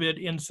a bit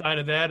inside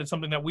of that. It's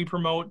something that we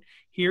promote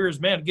here is,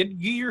 man, get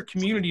your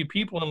community of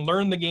people and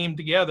learn the game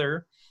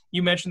together.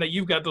 You mentioned that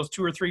you've got those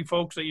 2 or 3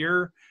 folks that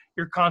you're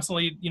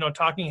constantly,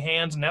 talking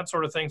hands and that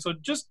sort of thing. So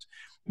just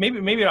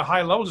maybe at a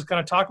high level, just kind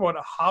of talk about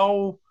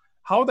how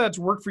that's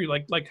worked for you.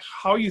 Like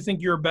how you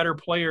think you're a better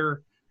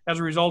player as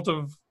a result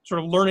of sort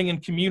of learning in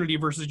community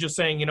versus just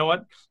saying, you know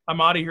what, I'm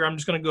out of here. I'm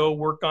just going to go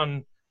work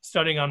on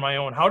studying on my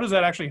own. How does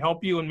that actually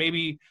help you? And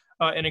maybe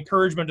an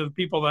encouragement to the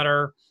people that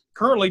are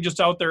currently just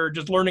out there,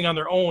 just learning on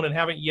their own and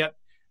haven't yet,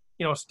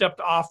 stepped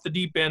off the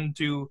deep end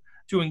to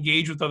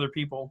engage with other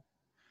people.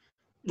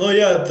 No,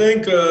 yeah,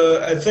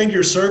 I think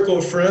your circle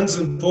of friends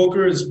in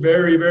poker is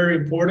very, very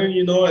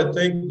important. I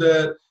think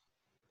that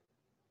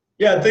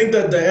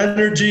the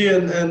energy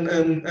and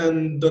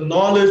the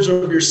knowledge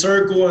of your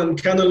circle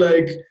and kind of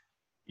like,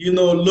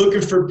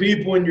 looking for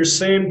people in your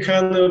same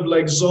kind of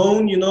like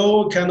zone,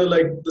 kind of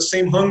like the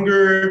same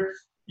hunger,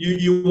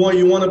 you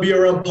want to be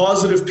around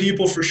positive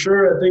people for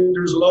sure. I think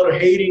there's a lot of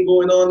hating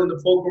going on in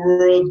the poker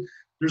world.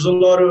 There's a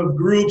lot of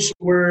groups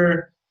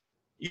where,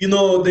 you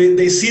know,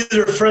 they see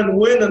their friend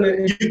win,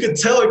 and you could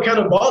tell it kind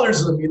of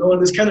bothers them, you know,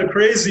 and it's kind of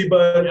crazy.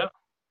 But yeah.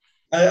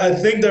 I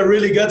think that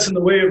really gets in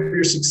the way of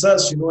your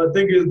success. You know, I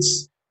think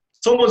it's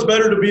so much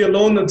better to be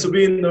alone than to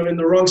be in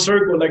the wrong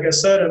circle. Like I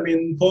said, I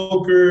mean,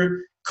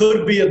 poker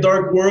could be a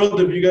dark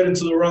world if you get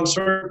into the wrong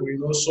circle, you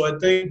know. So I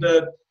think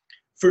that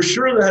for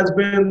sure that has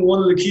been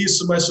one of the keys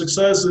to my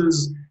success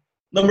is,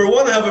 number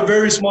one, I have a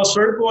very small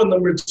circle, and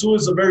number two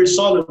is a very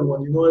solid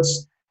one. You know,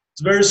 it's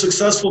very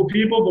successful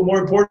people, but more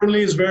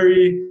importantly, it's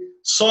very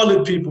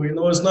solid people. You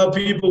know, it's not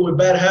people with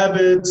bad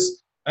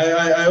habits.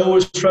 I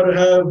always try to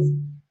have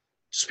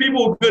just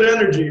people with good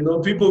energy, you know,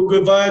 people with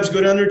good vibes,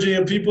 good energy,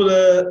 and people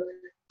that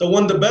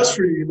want the best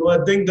for you. You know,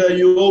 I think that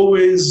you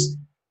always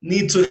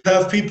need to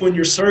have people in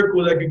your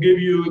circle that could give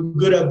you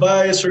good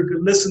advice or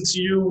could listen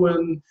to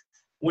you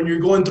when you're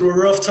going through a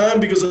rough time,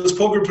 because as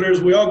poker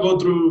players, we all go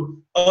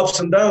through ups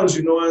and downs,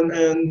 you know,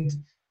 and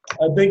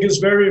I think it's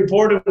very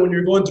important when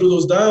you're going through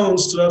those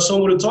downs to have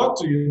someone to talk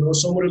to, you know,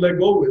 someone to let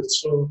go with.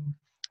 So,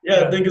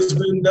 yeah, I think it's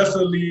been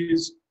definitely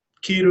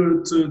key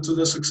to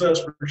the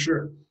success for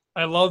sure.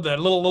 I love that.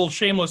 Little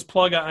shameless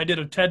plug. I did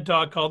a TED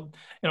Talk called,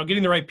 you know,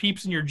 getting the right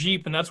peeps in your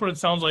Jeep. And that's what it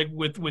sounds like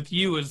with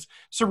you, is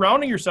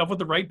surrounding yourself with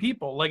the right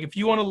people. Like if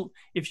you want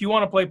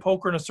to play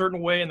poker in a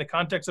certain way in the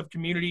context of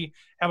community,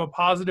 have a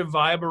positive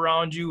vibe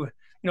around you, you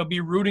know, be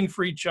rooting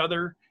for each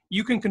other,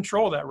 you can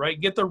control that,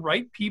 right? Get the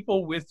right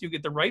people with you,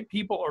 get the right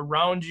people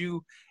around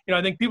you. You know,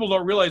 I think people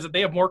don't realize that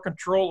they have more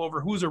control over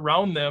who's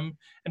around them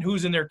and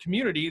who's in their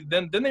community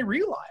than they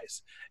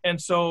realize. And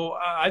so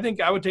I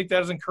think I would take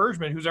that as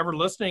encouragement. Who's ever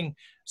listening,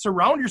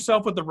 surround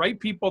yourself with the right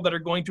people that are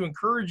going to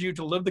encourage you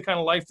to live the kind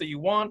of life that you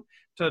want,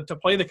 to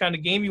play the kind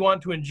of game you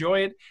want, to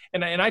enjoy it.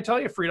 And I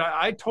tell you, Fried,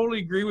 I totally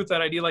agree with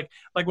that idea. Like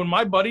when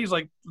my buddies,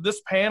 like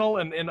this panel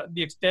and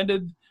the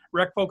extended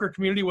rec poker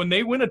community, when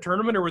they win a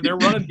tournament or when they're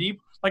running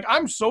deep, like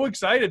I'm so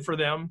excited for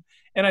them.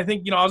 And I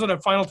think, you know, I was at a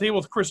final table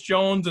with Chris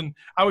Jones and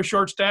I was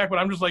short stack, but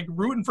I'm just like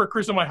rooting for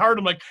Chris in my heart.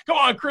 I'm like, come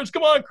on, Chris.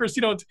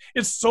 You know,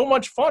 it's so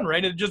much fun,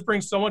 right? It just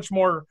brings so much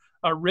more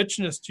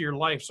richness to your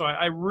life. So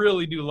I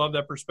really do love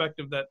that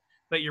perspective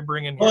that you're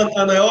bringing here.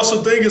 And I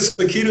also think it's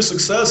the key to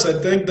success. I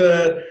think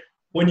that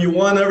when you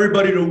want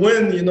everybody to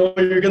win, you know,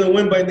 you're going to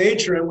win by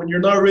nature. And when you're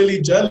not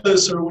really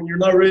jealous or when you're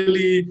not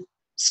really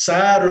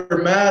sad or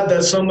mad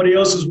that somebody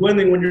else is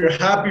winning, when you're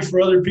happy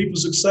for other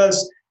people's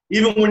success,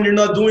 even when you're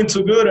not doing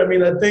too good, I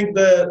mean, I think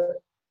that,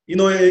 you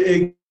know,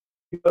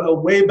 a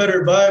way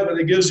better vibe and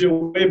it gives you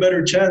a way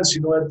better chance.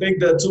 You know, I think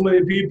that too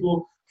many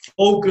people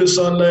focus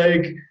on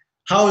like,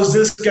 how is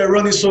this guy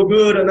running so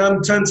good and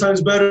I'm 10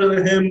 times better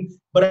than him,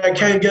 but I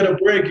can't get a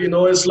break. You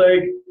know, it's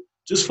like,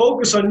 just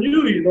focus on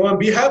you, you know, and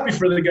be happy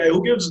for the guy.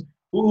 Who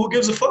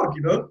gives a fuck,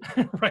 you know?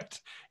 Right.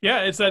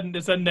 Yeah, it's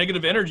that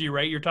negative energy,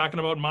 right? You're talking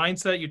about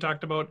mindset. You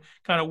talked about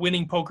kind of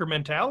winning poker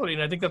mentality,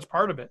 and I think that's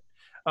part of it.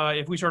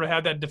 If we sort of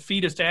have that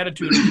defeatist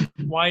attitude,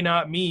 why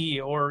not me,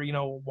 or, you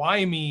know,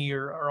 why me,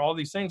 or all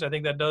these things, I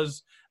think that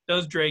does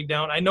drag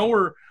down. I know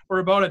we're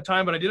about at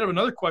time, but I did have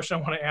another question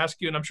I want to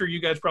ask you, and I'm sure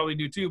you guys probably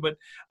do too. But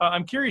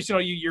I'm curious, you know,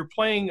 you're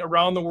playing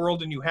around the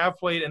world, and you have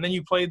played, and then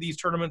you play these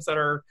tournaments that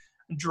are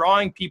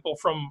drawing people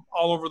from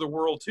all over the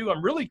world too.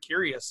 I'm really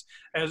curious,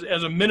 as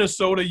a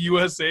Minnesota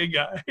USA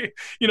guy,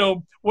 you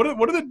know, what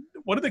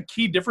are the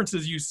key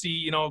differences you see?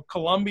 You know,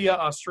 Colombia,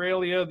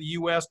 Australia, the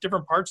US,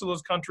 different parts of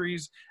those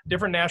countries,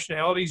 different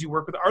nationalities you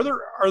work with. Are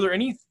there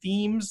any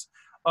themes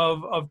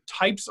of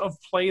types of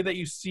play that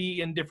you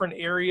see in different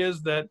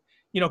areas that,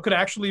 you know, could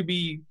actually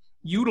be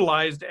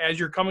utilized as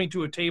you're coming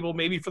to a table,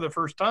 maybe for the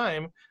first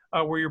time,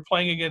 where you're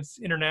playing against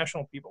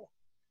international people?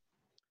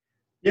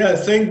 Yeah, I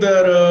think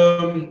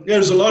that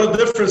there's a lot of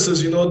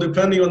differences, you know,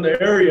 depending on the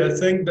area. I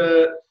think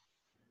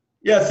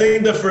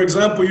that, for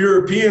example,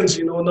 Europeans,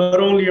 you know,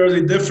 not only are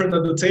they different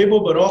at the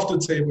table, but off the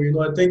table. You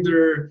know, I think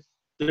they're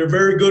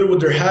very good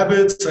with their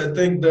habits. I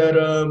think that,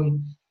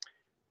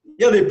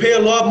 they pay a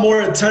lot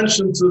more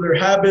attention to their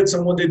habits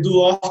and what they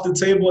do off the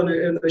table,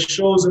 and it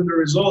shows in the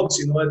results.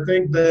 You know, I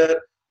think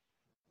that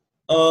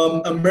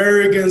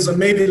Americans and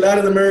maybe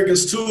Latin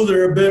Americans too,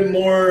 they're a bit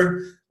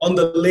more on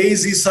the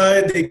lazy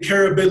side. They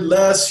care a bit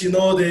less, you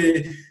know,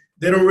 they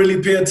don't really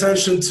pay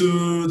attention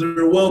to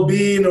their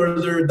well-being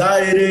or their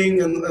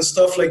dieting and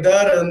stuff like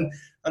that.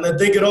 And I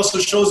think it also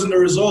shows in the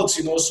results,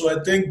 you know. So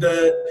I think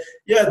that,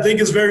 I think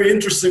it's very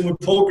interesting with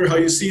poker how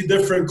you see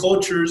different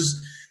cultures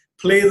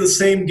play the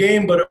same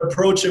game but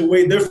approach it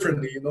way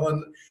differently, you know.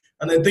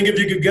 And I think if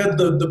you could get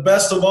the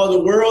best of all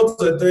the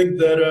worlds, I think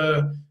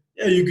that,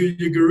 you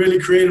could really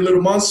create a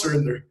little monster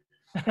in there.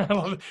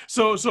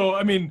 So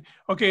I mean,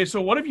 okay,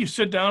 so what if you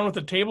sit down with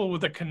a table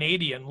with a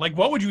Canadian? Like,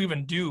 what would you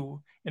even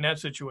do in that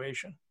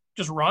situation?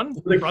 Just run?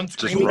 Run Just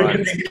screaming?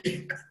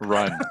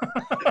 run.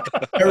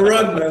 I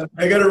run, man.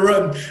 I gotta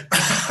run.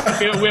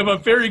 We have a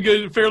fairly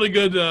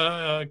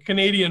good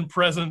Canadian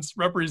presence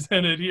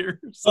represented here.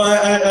 So.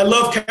 I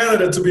love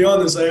Canada, to be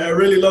honest. I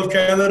really love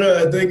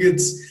Canada. I think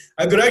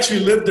I could actually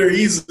live there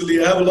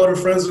easily. I have a lot of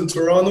friends in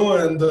Toronto,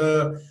 and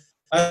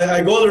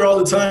I go there all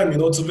the time,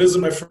 to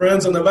visit my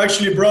friends. And I've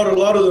actually brought a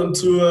lot of them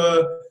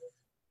to,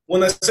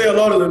 when I say a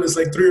lot of them, it's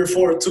like 3 or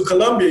 4, to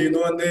Colombia,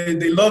 and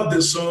they love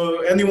this.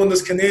 So anyone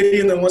that's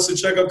Canadian and wants to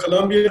check out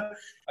Colombia,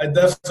 I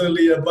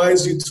definitely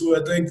advise you to.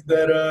 I think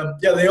that,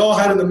 they all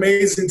had an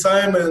amazing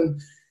time.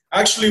 And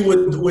actually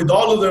with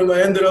all of them,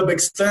 I ended up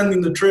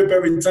extending the trip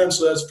every time.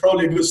 So that's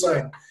probably a good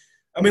sign.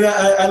 I mean,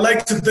 I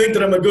like to think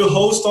that I'm a good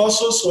host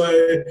also. So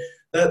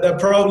that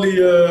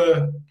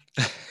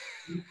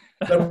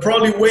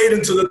probably weighed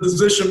into the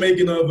decision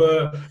making of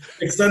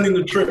extending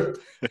the trip.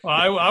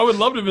 Well, I would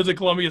love to visit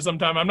Colombia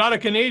sometime. I'm not a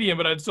Canadian,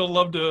 but I'd still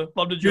love to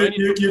join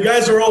you. You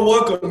guys are all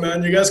welcome,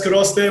 man. You guys could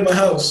all stay at my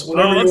house.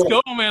 Let's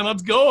go, man.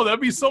 Let's go. That'd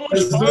be so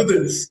much fun. Let's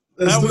do this.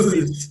 That would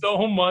be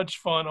so much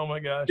fun. Oh my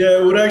gosh. Yeah,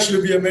 it would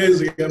actually be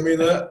amazing. I mean,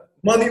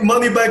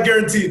 money back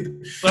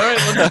guaranteed. All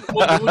right,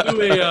 we'll do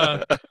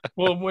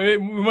we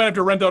might have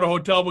to rent out a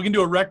hotel. We can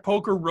do a Rec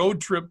Poker road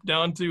trip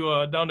down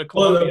to Colombia.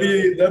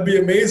 Oh, that'd be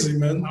amazing,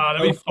 man.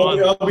 That'd be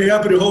fun. I'll be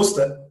happy to host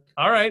that.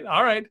 All right.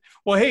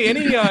 Well, hey,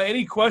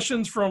 any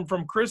questions from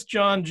Chris,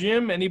 John,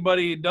 Jim,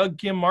 anybody, Doug,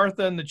 Kim,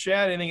 Martha in the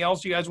chat? Anything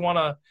else you guys want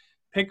to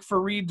pick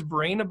Fareed's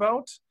brain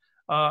about?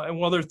 And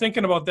while they're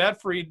thinking about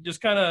that, Fareed,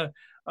 just kind of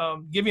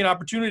give you an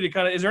opportunity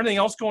to is there anything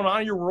else going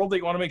on in your world that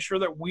you want to make sure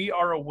that we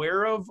are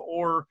aware of?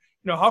 Or,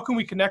 how can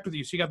we connect with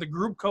you? So you got the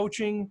group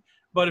coaching,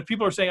 but if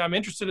people are saying, I'm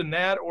interested in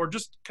that, or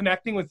just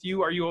connecting with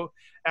you, are you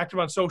active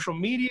on social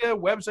media,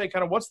 website,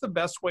 what's the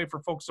best way for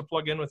folks to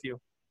plug in with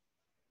you?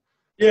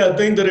 Yeah, I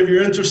think that if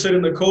you're interested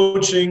in the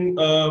coaching,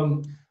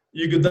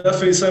 you could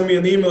definitely send me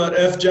an email at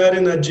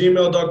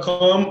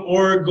fjadin@gmail.com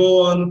or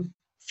go on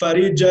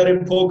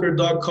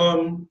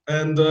fareedjadinpoker.com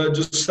and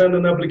just send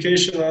an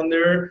application on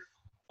there.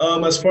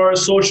 As far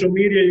as social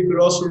media, you could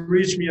also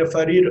reach me at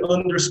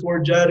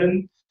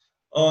Fareed_Jadin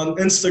on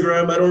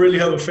Instagram. I don't really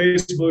have a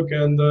Facebook,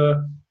 and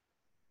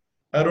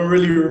I don't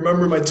really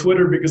remember my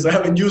Twitter because I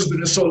haven't used it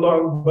in so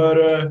long. But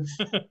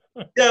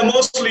yeah,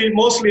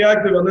 mostly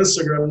active on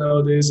Instagram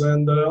nowadays,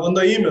 and on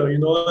the email.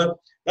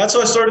 That's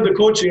how I started the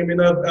coaching. I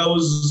mean, I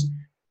was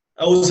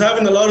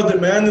having a lot of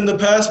demand in the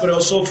past, but I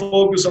was so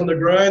focused on the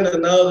grind,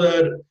 and now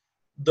that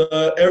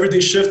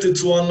everything shifted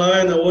to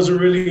online, I wasn't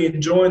really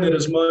enjoying it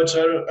as much.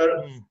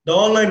 The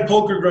online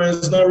poker grind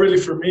is not really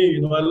for me.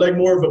 I like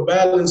more of a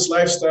balanced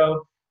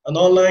lifestyle, and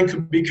online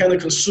could be kind of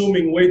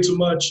consuming way too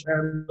much.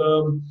 And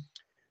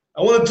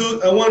I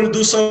wanted to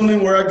do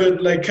something where I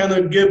could kind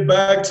of give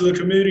back to the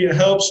community and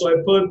help. So I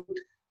put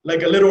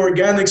a little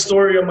organic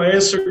story on my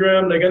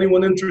Instagram. Like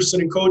anyone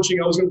interested in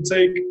coaching, I was going to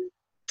take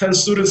 10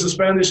 students in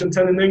Spanish and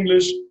 10 in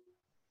English.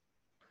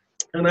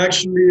 And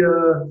actually,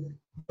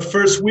 the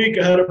first week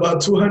I had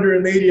about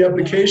 280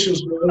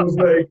 applications. So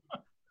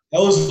I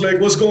was like,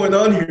 what's going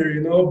on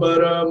here?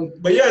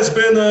 But yeah, it's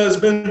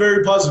been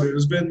very positive.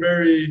 It's been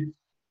very.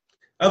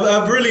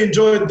 I've really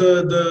enjoyed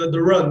the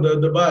run,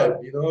 the vibe.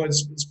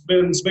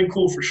 It's been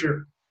cool for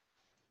sure.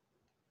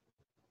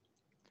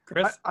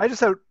 Chris, I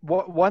just have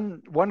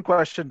one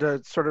question to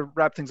sort of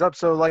wrap things up.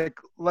 So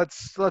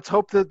let's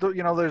hope that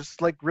there's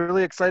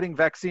really exciting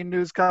vaccine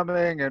news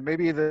coming, and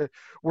maybe the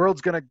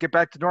world's going to get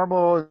back to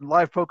normal and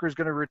live poker is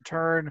going to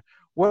return.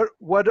 What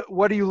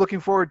are you looking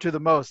forward to the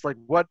most?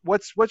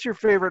 What's your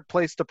favorite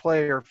place to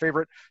play, or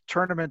favorite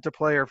tournament to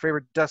play, or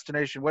favorite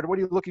destination? What are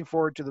you looking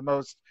forward to the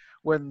most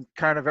when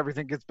kind of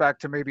everything gets back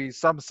to maybe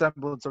some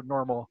semblance of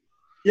normal?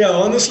 Yeah,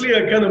 honestly,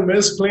 I kind of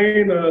miss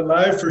playing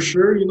live for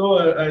sure.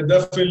 I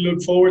definitely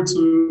look forward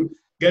to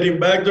getting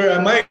back there.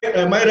 I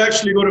might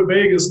actually go to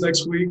Vegas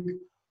next week,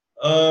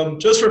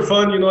 just for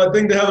fun. I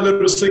think they have a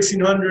little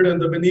 1600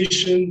 and the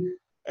Venetian.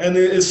 And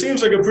it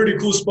seems like a pretty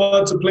cool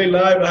spot to play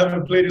live. I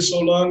haven't played it so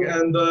long,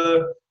 and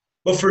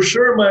but for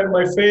sure,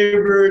 my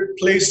favorite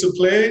place to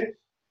play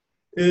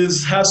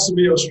has to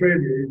be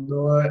Australia.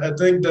 I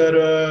think that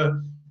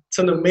it's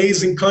an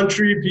amazing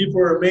country. People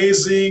are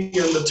amazing,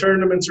 and the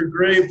tournaments are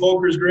great.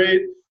 Poker's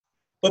great.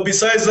 But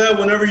besides that,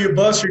 whenever you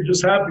bust, you're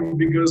just happy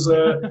because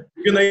you're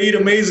gonna eat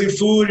amazing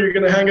food. You're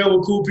gonna hang out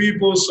with cool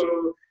people.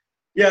 So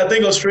yeah, I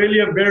think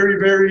Australia very,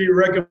 very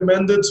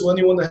recommended to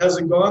anyone that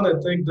hasn't gone. I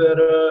think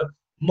that.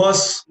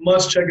 Must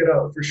check it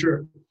out for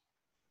sure.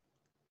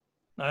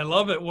 I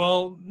love it.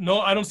 Well,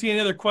 no, I don't see any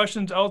other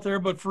questions out there,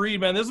 but Fareed,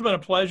 man, this has been a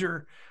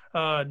pleasure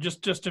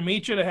just to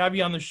meet you, to have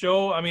you on the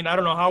show. I mean, I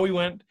don't know how we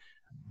went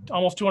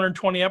almost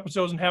 220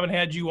 episodes and haven't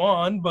had you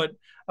on, but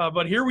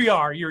here we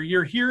are.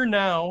 You're here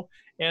now,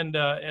 and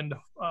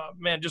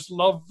man, just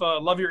love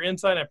your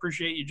insight. I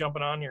appreciate you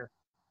jumping on here.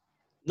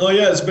 No,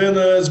 yeah, it's been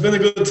a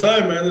good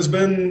time,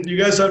 man. You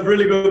guys have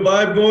really good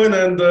vibe going,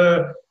 and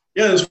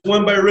Yeah, this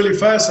went by really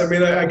fast. I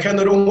mean, I kind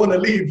of don't want to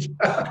leave.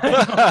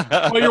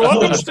 Well, you're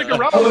welcome to stick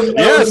around.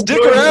 Yeah,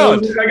 stick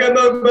around. I got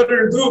nothing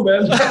better to do,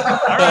 man.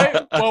 All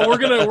right. Well, we're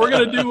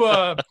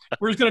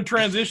just gonna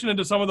transition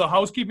into some of the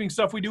housekeeping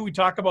stuff we do. We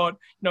talk about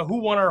who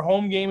won our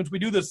home games. We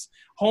do this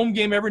home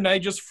game every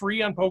night, just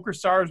free on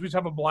PokerStars. We just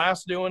have a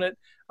blast doing it.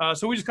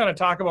 So we just kind of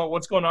talk about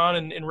what's going on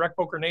in Rec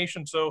Poker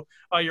Nation. So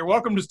you're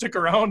welcome to stick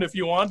around if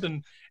you want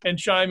and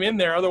chime in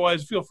there.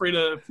 Otherwise, feel free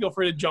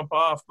to jump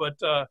off. But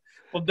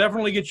we'll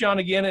definitely get you on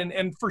again.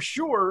 And for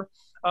sure,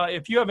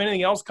 if you have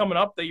anything else coming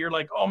up that you're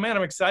like, oh man,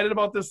 I'm excited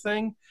about this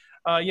thing,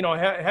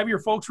 have your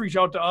folks reach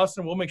out to us,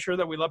 and we'll make sure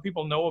that we let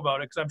people know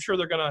about it, because I'm sure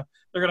they're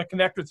gonna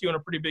connect with you in a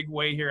pretty big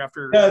way here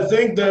after. Yeah, I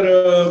think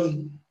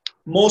that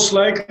most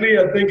likely,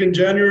 I think in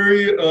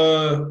January,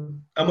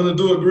 I'm gonna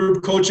do a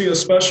group coaching, a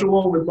special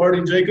one with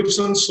Martin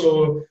Jacobson.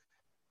 So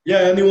yeah,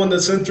 anyone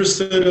that's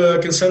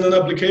interested can send an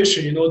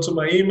application, to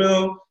my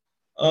email.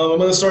 I'm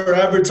going to start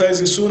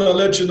advertising soon. I'll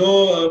let you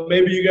know.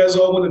 Maybe you guys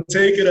all want to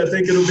take it. I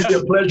think it'll be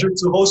a pleasure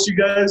to host you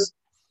guys.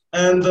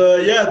 And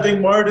yeah, I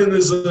think Martin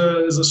is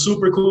a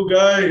super cool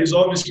guy. He's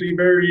obviously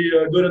very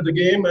good at the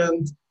game.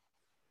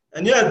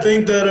 And yeah, I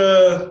think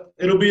that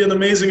it'll be an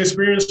amazing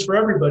experience for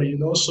everybody,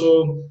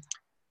 So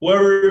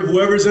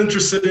whoever's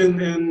interested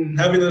in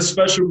having a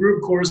special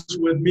group course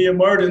with me and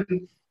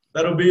Martin,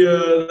 that'll be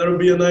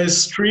a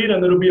nice treat,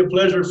 and it'll be a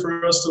pleasure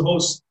for us to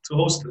host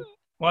it.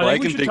 Well, I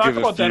think we should talk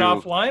about that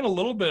offline a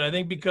little bit. I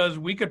think because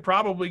we could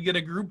probably get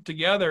a group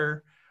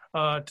together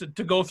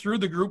to go through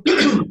the group,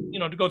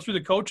 to go through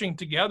the coaching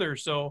together.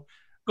 So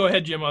go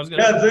ahead, Jim. I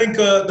think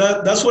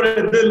that's what I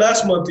did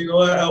last month.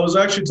 I was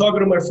actually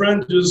talking to my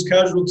friend, just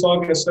casual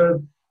talk. I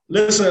said,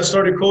 listen, I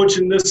started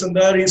coaching this and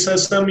that. He said,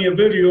 send me a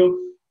video.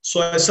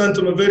 So I sent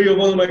him a video of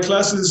one of my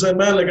classes. He said,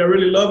 man, I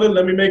really love it.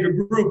 Let me make a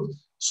group.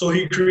 So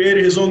he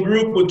created his own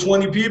group with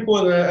 20 people,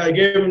 and I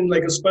gave him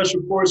a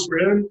special course for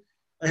him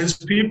and his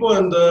people,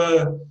 and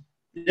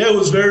yeah, it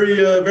was very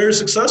very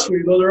successful.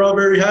 They're all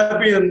very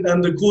happy, and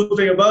the cool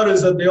thing about it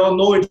is that they all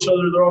know each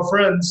other. They're all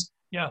friends.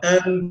 Yeah.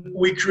 And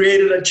we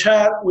created a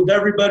chat with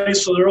everybody,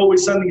 so they're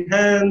always sending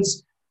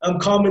hands. I'm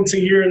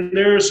commenting here and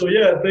there. So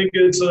yeah, I think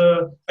it's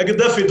I could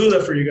definitely do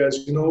that for you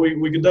guys.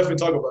 We could definitely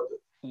talk about it.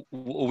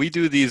 We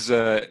do these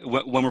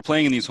when we're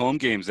playing in these home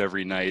games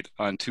every night.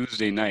 On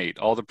Tuesday night,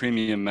 all the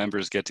premium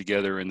members get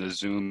together in the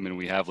Zoom, and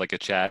we have a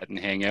chat and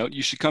hang out.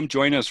 You should come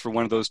join us for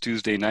one of those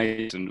Tuesday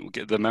nights, and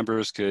the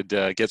members could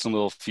get some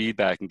little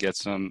feedback and get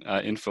some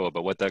info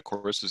about what that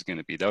course is going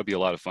to be. That would be a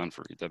lot of fun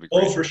for you. That'd be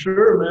great. Oh, for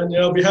sure, man.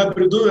 Yeah, I'll be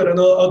happy to do that, and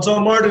I'll tell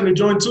Martin to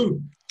join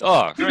too.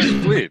 Oh,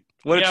 sweet.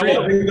 What a treat.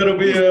 I think that'll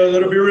be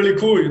really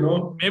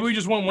cool. Maybe we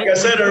just want. Like I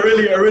said, I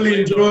really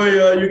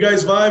enjoy you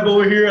guys' vibe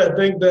over here. I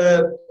think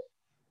that.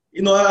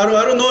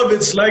 I don't know if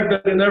it's like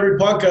that in every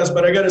podcast,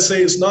 but I got to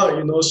say it's not,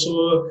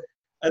 So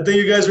I think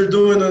you guys are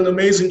doing an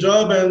amazing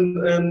job,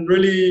 and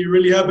really,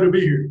 really happy to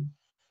be here.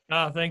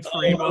 Thanks,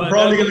 I'm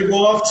probably going to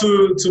go off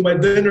to my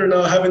dinner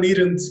now. I haven't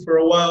eaten for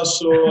a while.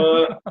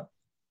 So,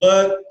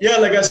 but yeah,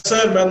 like I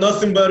said, man,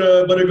 nothing but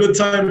a good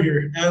time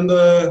here. And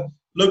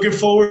looking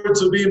forward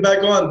to being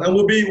back on. And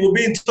we'll be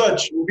in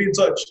touch.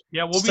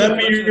 Yeah, Send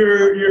me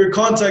your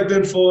contact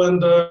info,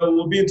 and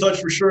we'll be in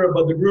touch for sure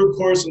about the group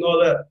course and all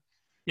that.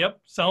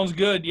 Yep, sounds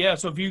good. Yeah,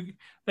 so if you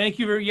guys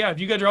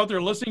are out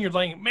there listening, you're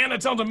like, man,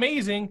 that sounds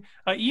amazing.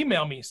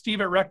 Email me,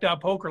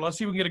 steve@rec.poker. Let's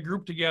see if we can get a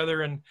group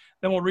together, and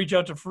then we'll reach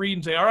out to Freed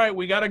and say, all right,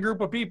 we got a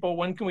group of people.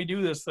 When can we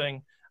do this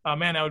thing?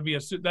 Man,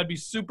 that'd be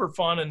super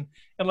fun.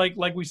 And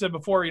like we said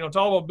before, it's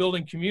all about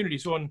building community.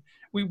 So when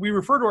we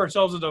refer to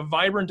ourselves as a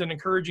vibrant and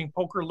encouraging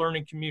poker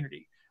learning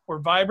community. We're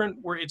vibrant,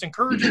 it's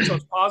encouraging, so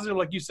it's positive,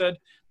 like you said,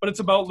 but it's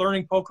about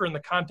learning poker in the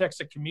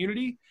context of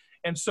community.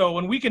 And so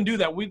when we can do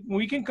that,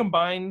 we can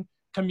combine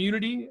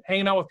community,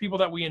 hanging out with people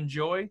that we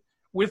enjoy,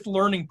 with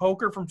learning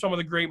poker from some of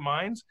the great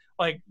minds.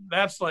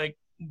 That's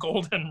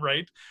golden,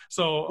 right?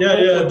 So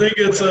I think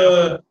it's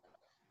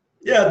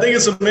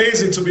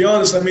amazing, to be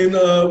honest. I mean,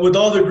 with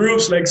all the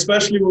groups,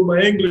 especially with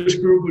my English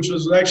group, which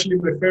was actually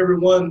my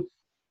favorite one,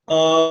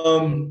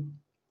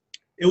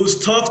 it was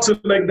tough to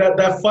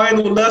that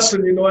final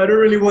lesson. I didn't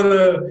really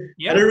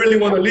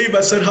want to leave.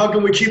 I said, how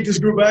can we keep this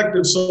group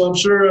active? So I'm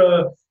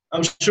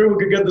sure we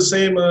could get the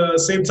same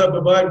type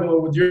of vibe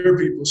going with your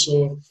people.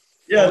 So,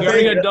 yeah. We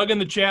already got Doug in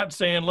the chat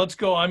saying, let's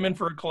go. I'm in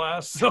for a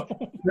class. So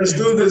let's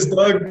do this,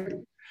 Doug.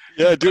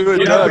 Yeah, do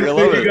it, Doug. I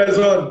love it. You guys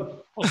on.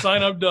 We'll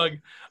sign up, Doug.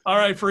 All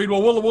right, Fareed.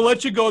 Well, we'll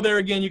let you go there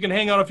again. You can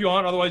hang out if you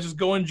want. Otherwise, just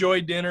go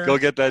enjoy dinner. Go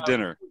get that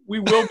dinner. We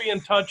will be in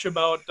touch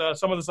about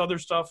some of this other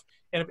stuff.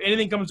 And if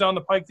anything comes down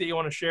the pike that you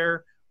want to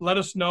share, let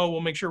us know.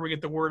 We'll make sure we get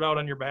the word out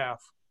on your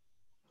behalf.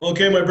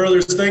 Okay, my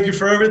brothers. Thank you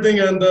for everything,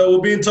 and we'll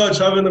be in touch.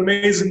 Have an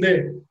amazing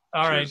day.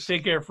 All right.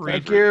 Take care,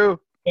 Fareed. Thank you.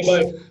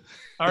 Bye-bye.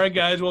 All right,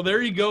 guys. Well,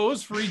 there he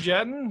goes, Fareed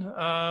Jattin.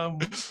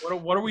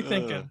 What are we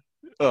thinking?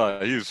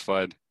 He was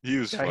fun. He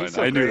was Yeah, fun. he's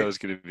so I knew great. that was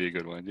going to be a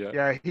good one. Yeah.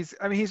 Yeah,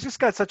 he's just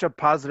got such a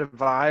positive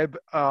vibe.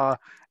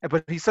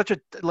 But he's such a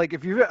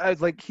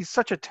he's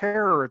such a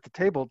terror at the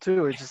table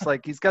too. It's just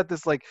like he's got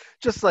this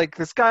just like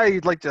this guy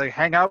you'd like to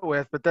hang out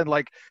with, but then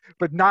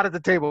but not at the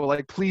table.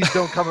 Like, please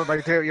don't come at my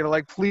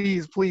table.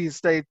 Please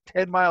stay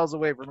 10 miles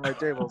away from my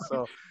table.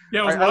 So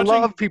Yeah, I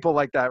love people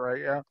like that,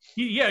 right?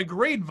 Yeah.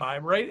 Great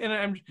vibe, right?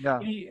 And Yeah.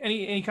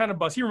 Any kind of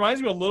bust. He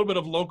reminds me a little bit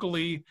of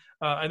locally.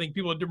 I think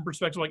people have different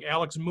perspectives, like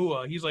Alex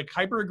Mua. He's like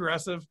hyper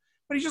aggressive,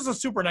 but he's just a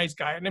super nice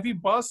guy. And if he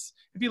busts,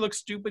 if he looks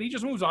stupid, he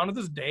just moves on with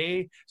his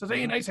day. Says,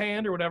 "Hey, nice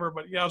hand," or whatever.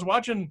 But yeah, I was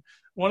watching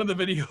one of the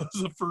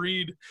videos of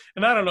Farid,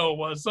 and I don't know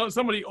what it was.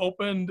 Somebody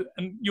opened,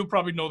 and you'll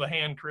probably know the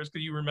hand, Chris,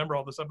 because you remember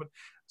all this stuff. But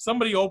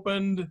somebody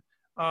opened,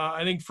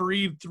 I think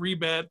Farid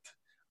 3-bet.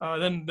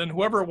 Then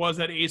whoever it was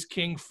had ace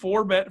king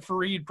 4-bet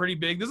Farid pretty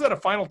big. This is at a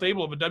final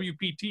table of a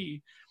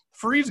WPT.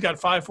 Farid's got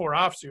 5-4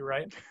 offsuit,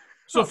 right?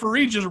 So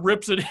Farid just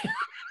rips it in.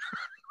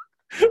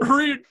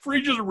 Farid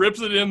just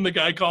rips it in. The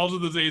guy calls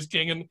with his ace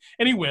king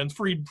and he wins.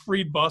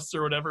 Farid busts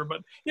or whatever.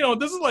 But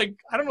this is like,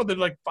 I don't know, they're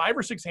like 5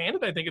 or 6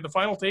 handed, I think, at the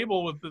final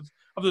table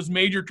of this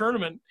major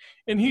tournament,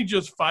 and he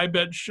just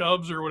 5-bet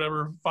shoves or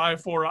whatever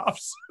 5-4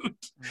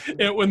 offsuit.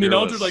 And when the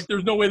announcer's like,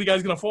 there's no way the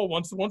guy's gonna fold.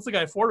 Once the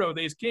guy 4-bet with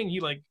ace king,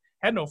 he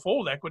had no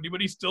fold equity,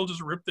 but he still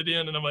just ripped it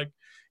in. And I'm like,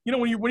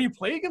 when you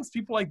play against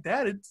people like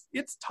that,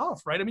 it's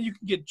tough, right? I mean, you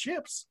can get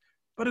chips,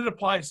 but it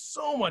applies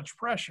so much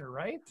pressure,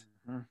 right?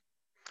 Mm-hmm.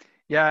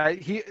 Yeah,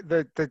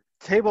 the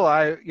table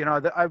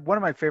one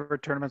of my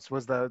favorite tournaments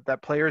was that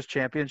Players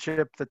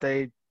Championship that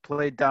they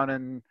played down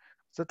in,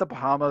 is it the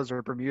Bahamas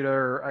or Bermuda,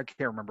 or I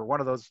can't remember,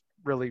 one of those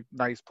really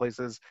nice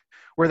places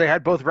where they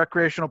had both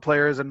recreational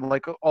players and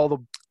like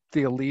all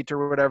the elite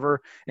or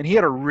whatever. And he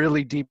had a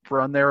really deep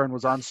run there and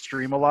was on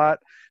stream a lot.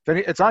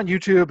 It's on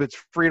YouTube.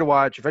 It's free to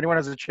watch. If anyone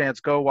has a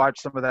chance, go watch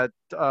some of that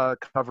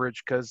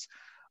coverage, because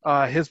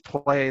his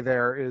play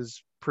there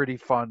is pretty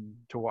fun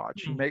to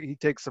watch. He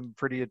takes some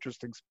pretty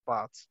interesting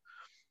spots.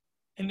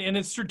 And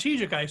it's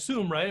strategic, I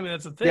assume, right? I mean,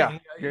 that's the thing.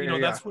 Yeah.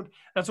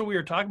 That's what we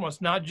were talking about.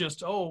 It's not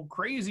just,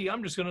 crazy,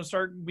 I'm just going to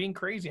start being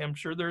crazy. I'm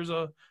sure there's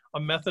a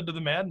method to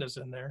the madness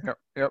in there.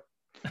 Yep.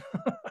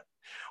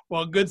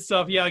 Well, good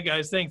stuff. Yeah,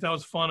 guys, thanks. That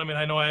was fun. I mean,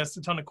 I know I asked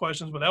a ton of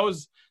questions, but that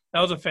was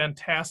a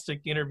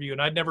fantastic interview.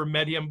 And I'd never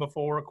met him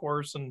before, of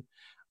course, and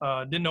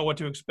didn't know what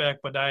to expect,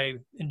 but I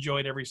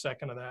enjoyed every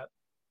second of that.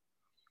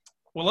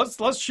 Well,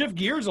 let's shift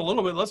gears a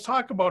little bit. Let's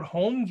talk about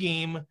home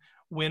game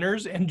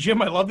winners. And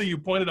Jim, I love that you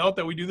pointed out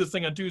that we do this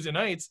thing on Tuesday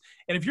nights.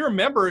 And if you're a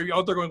member, you're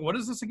out there going, what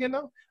is this again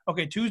now?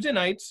 Okay, Tuesday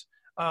nights,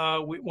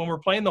 when we're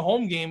playing the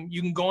home game,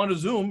 you can go onto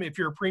Zoom if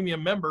you're a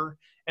premium member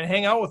and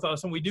hang out with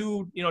us. And we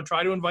do,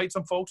 try to invite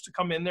some folks to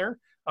come in there.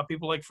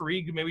 People like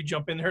Farid could maybe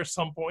jump in there at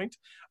some point,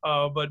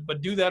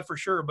 but do that for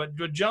sure. But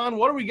John,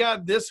 what do we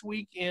got this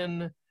week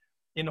in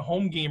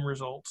home game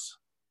results?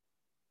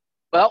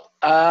 Well,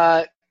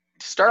 to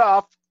start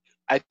off,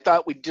 I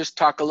thought we'd just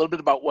talk a little bit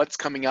about what's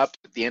coming up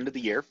at the end of the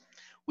year.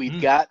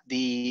 We've got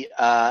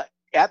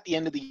at the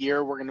end of the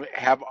year, we're going to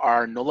have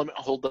our No Limit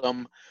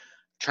Hold'em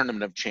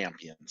Tournament of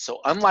Champions. So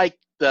unlike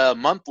the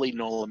monthly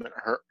No Limit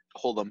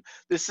Hold'em,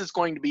 this is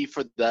going to be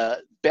for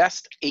the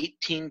best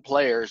 18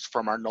 players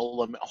from our No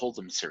Limit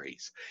Hold'em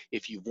series.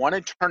 If you've won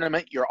a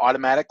tournament, you're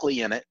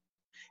automatically in it.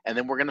 And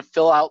then we're going to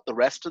fill out the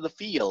rest of the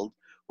field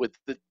with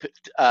the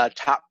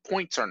top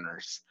points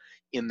earners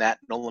in that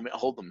No Limit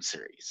Hold'em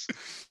series.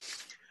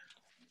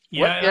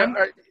 Yeah,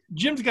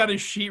 Jim's got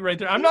his sheet right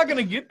there. I'm not going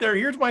to get there.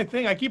 Here's my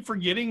thing. I keep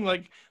forgetting,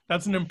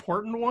 that's an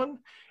important one.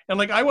 And,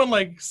 I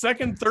went,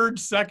 second, third,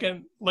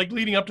 second,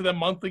 leading up to that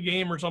monthly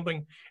game or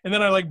something. And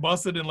then I,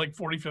 busted in,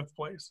 45th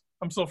place.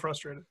 I'm so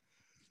frustrated.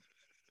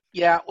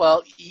 Yeah,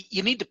 well,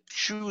 you need to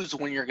choose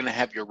when you're going to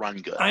have your run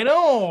good. I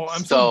know.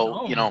 I'm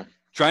so dumb.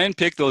 Try and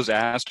pick those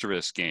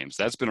asterisk games.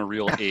 That's been a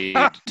real aid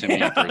to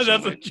me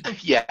personally.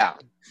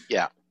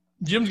 Yeah.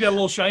 Jim's got a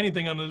little shiny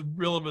thing on the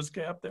rill of his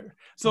cap there.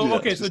 So, yeah,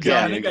 okay, so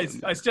John, I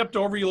think I stepped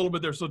over you a little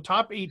bit there. So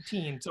top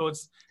 18. So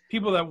it's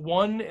people that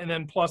won and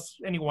then plus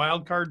any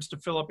wild cards to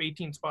fill up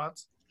 18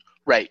 spots.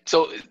 Right.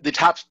 So the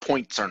top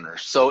points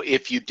earners. So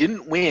if you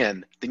didn't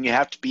win, then you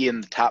have to be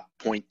in the top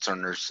points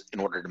earners in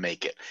order to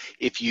make it.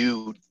 If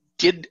you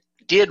did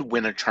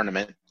win a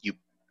tournament, you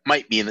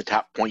might be in the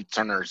top points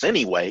earners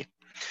anyway,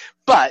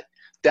 but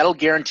that'll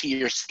guarantee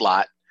your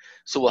slot.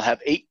 So we'll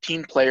have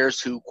 18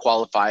 players who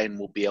qualify and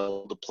will be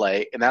able to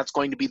play. And that's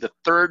going to be the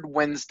third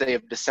Wednesday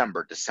of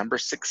December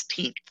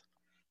 16th.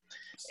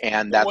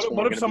 And that's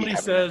what if somebody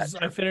says,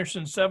 I finished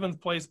in 7th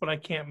place, but I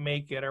can't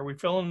make it? Are we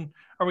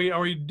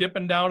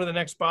dipping down to the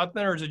next spot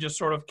then, or is it just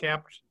sort of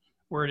capped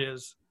where it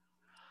is?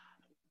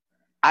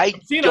 I'm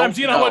seeing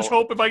how much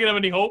hope, if I can have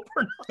any hope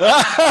or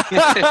not.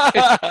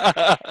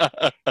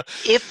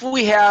 If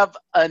we have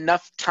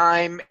enough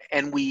time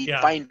and we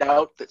find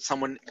out that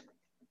someone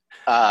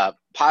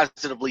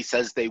positively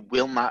says they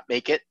will not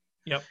make it,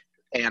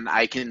 and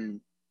I can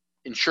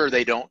ensure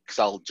they don't because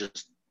I'll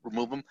just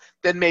remove them,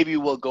 then maybe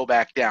we'll go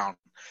back down.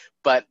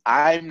 but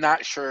I'm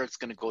not sure it's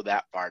going to go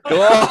that far.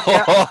 Yeah,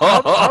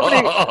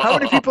 how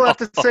many people have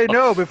to say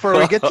no before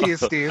we get to you,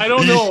 Steve? I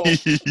don't know.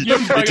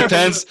 It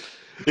depends.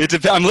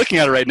 I'm looking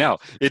at it right now.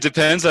 It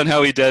depends on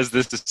how he does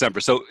this December.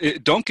 So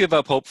don't give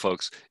up hope,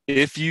 folks.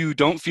 If you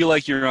don't feel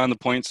like you're on the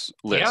points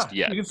list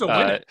yet, you can still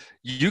win it.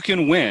 You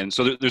can win.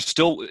 So there's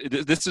still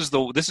this is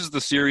the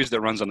series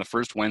that runs on the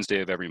first Wednesday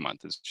of every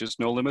month. It's just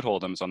No Limit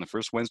Hold'ems on the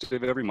first Wednesday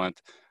of every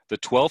month. The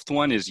 12th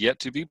one is yet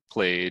to be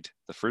played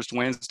the first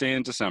Wednesday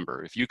in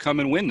December. If you come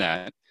and win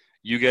that,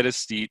 you get a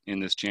seat in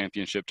this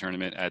championship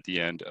tournament at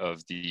the end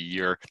of the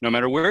year, no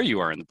matter where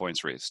you are in the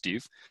points race,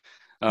 Steve.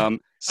 Steve,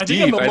 I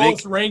think I'm the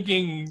most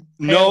ranking.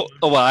 No,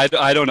 well,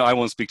 I don't know. I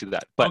won't speak to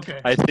that. But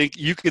okay. I think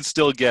you could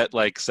still get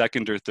like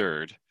second or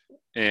third.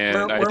 And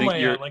where I think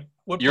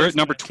you're at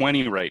number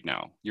 20 right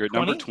now. You're at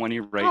number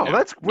 20 right now. Oh,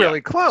 that's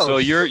really close. So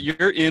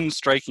you're in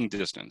striking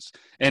distance.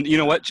 And you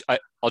know what?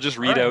 I'll just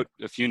read out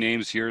a few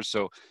names here.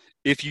 So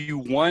if you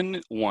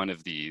won one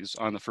of these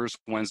on the first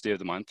Wednesday of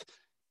the month,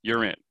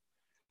 you're in.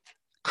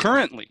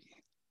 Currently,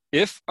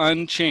 if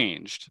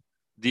unchanged,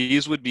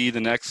 these would be the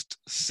next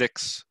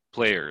 6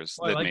 players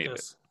that made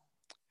it.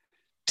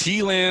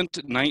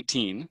 T-Land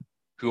 19,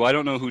 who I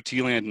don't know who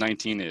T-Land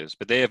 19 is,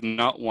 but they have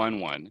not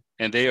won one,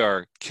 and they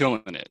are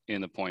killing it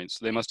in the points.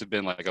 They must have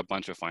been like a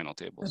bunch of final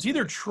tables. It's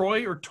either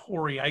Troy or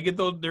Tori. I get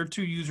their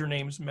 2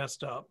 usernames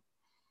messed up.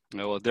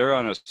 No, well, they're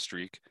on a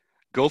streak.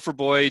 Gopher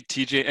Boy,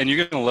 TJ, and you're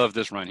going to love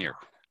this run here.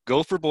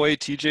 Gopher Boy,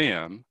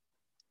 TJM,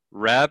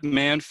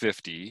 Rabman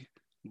 50,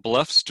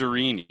 Bluff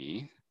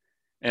Sterini,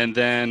 and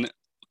then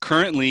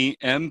currently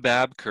M.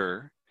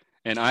 Babker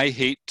and I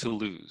Hate to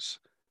Lose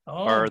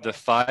are the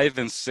 5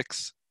 and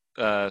 6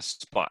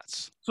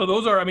 spots. So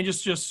those are, I mean,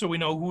 just so we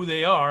know who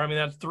they are. I mean,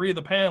 that's 3 of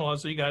the panelists.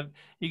 So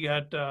you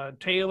got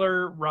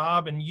Taylor,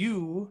 Rob, and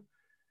you,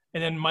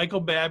 and then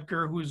Michael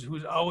Babker, who's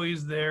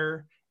always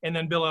there, and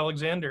then Bill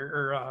Alexander,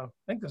 or I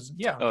think this,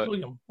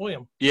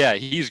 William. Yeah,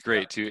 he's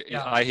great too.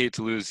 Yeah. I Hate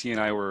to Lose. He and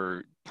I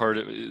were part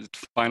of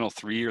final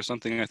 3 or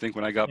something. I think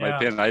when I got my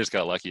pin, I just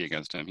got lucky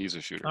against him. He's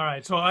a shooter. All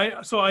right, so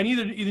I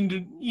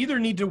either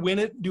need to win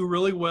it, do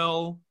really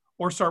well,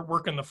 or start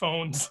working the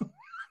phones.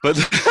 But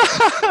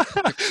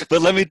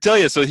let me tell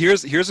you, so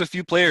here's a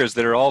few players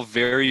that are all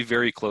very,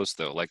 very close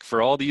though. Like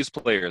for all these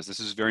players, this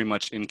is very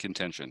much in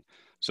contention.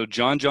 So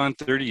John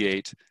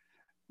 38,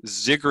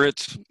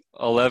 Ziggurat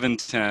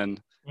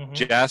 1110,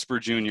 Jasper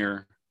Jr.,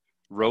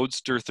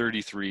 Roadster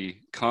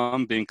 33,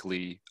 Com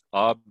Binkley,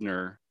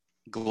 Obner,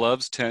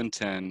 Gloves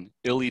 1010,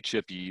 Illy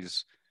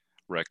Chippies,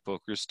 Rec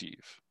Poker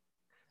Steve.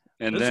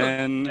 And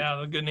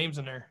the good names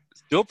in there.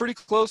 Still pretty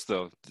close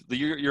though.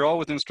 You're all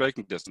within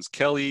striking distance.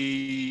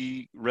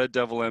 Kelly, Red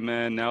Devil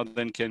MN, Now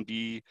Then Can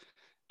Be,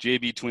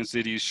 JB Twin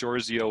Cities,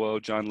 Shorzy OO,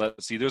 John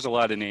Let's See. There's a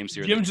lot of names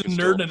here. Jim's just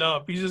nerding it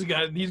up. He's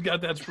got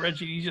that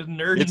spreadsheet. He's just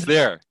nerding.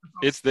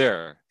 It's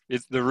there.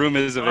 The room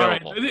is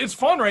available. All right. It's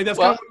fun, right? That's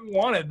kind of what we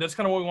wanted. That's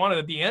kind of what we wanted.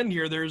 At the end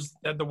here, there's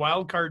at the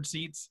wild card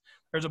seats.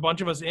 There's a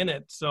bunch of us in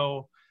it.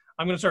 So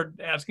I'm going to start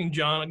asking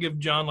John. I'll give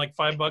John like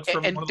 $5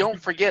 for. And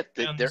don't forget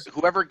that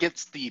whoever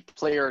gets the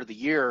Player of the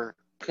Year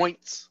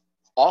points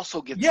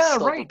also gets a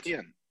silver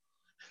pin.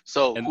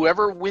 So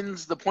whoever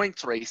wins the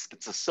points race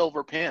gets a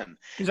silver pin.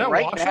 Is that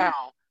right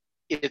now?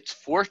 It's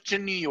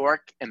Fortune New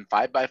York and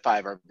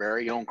 5x5, our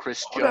very own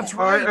Chris Jones. That's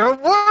right.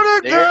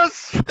 What a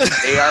guess!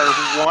 They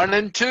are 1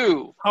 and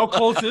 2. How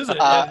close is it?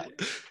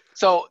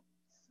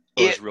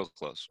 It's real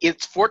close.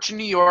 It's Fortune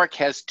New York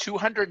has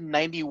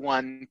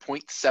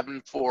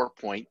 291.74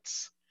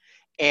 points,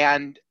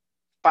 and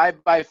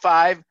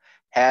 5x5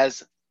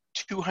 has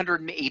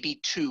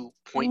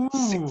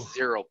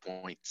 282.60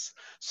 points.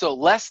 So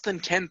less than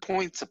 10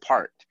 points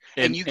apart,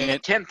 and you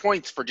get 10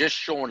 points for just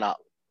showing up.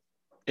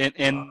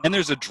 And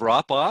there's a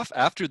drop off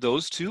after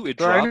those two. It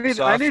drops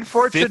off. I need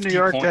Fortune New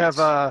York points.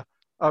 to have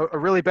a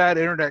really bad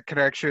internet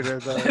connection.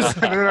 And then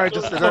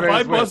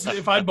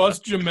if I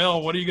bust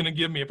Jamel, what are you going to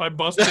give me if I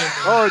bust him?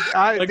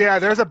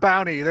 There's a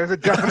bounty. There's a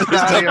bounty.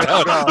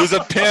 There's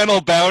a panel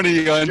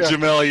bounty on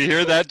Jamel. You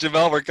hear that,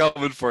 Jamel? We're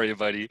coming for you,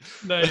 buddy.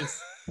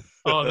 Nice.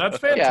 Oh, that's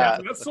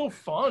fantastic. Yeah. That's so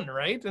fun,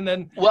 right? And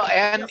then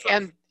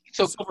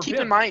so keep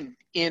in mind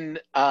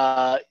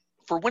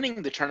for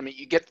winning the tournament,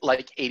 you get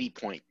like 80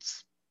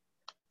 points.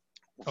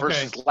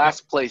 Versus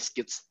last place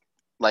gets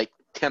like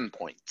 10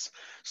 points.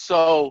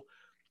 So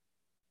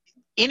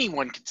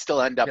anyone could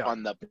still end up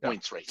on the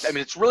points race. I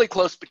mean, it's really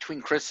close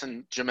between Chris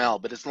and Jamel,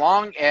 but as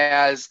long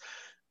as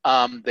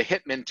the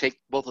hitmen take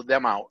both of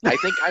them out, I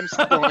think I'm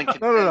still in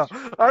contention. No.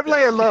 I'm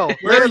laying low.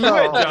 Where are you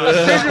at, John?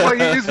 Changing my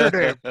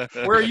username.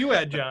 Where are you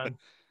at, John?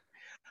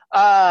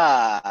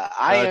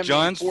 I am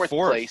John's fourth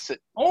place at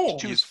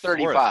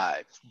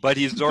 235. But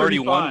he's already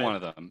won one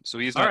of them, so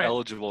he's not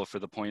eligible for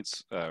the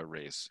points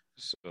race.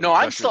 So no,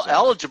 I'm still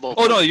eligible.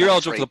 Oh, no, you're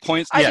eligible for the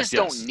points. I just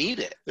don't need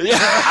it.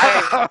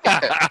 Yeah.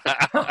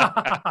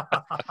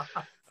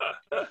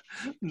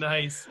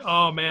 Nice.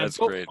 Oh man, that's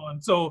so great.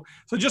 Fun. So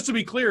just to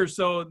be clear,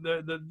 so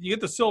you get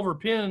the silver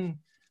pin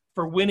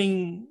for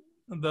winning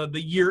the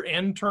year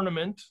end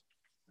tournament,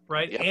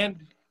 right? Yep.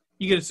 And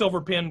you get a silver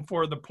pin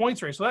for the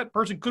points race. So that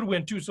person could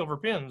win 2 silver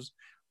pins.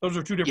 Those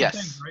are 2 different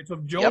things, right? So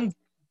if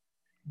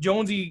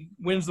Jonesy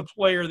wins the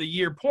Player of the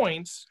Year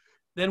points,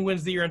 then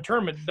wins the year in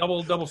tournament,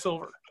 double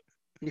silver.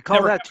 You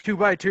call that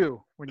 2x2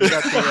 when you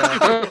got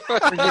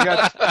when you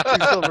got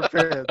 2 silver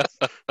pins.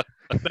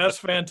 That's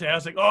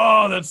fantastic.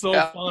 Oh, that's so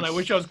fun. I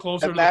wish I was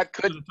closer and to that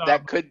the could top.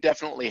 that could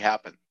definitely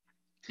happen.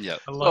 Yeah.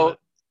 I love it.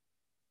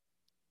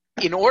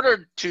 In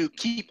order to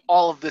keep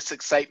all of this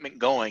excitement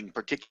going,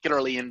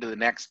 particularly into the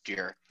next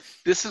year,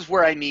 this is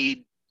where I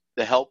need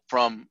the help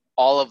from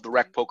all of the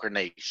Rec Poker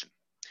Nation.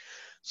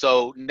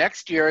 So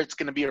next year, it's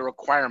going to be a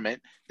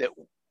requirement that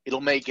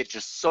it'll make it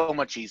just so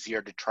much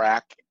easier to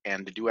track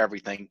and to do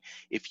everything.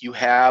 If you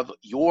have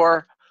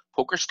your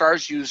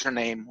PokerStars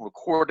username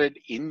recorded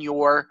in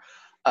your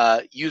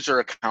user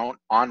account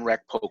on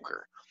Rec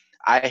Poker.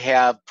 I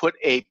have put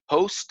a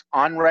post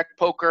on Rec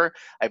Poker.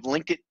 I've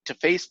linked it to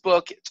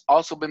Facebook. It's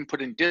also been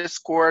put in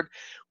Discord.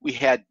 We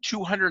had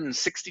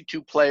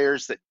 262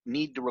 players that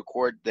need to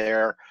record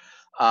their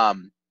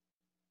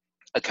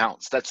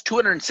accounts. That's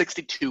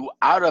 262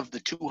 out of the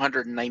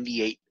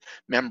 298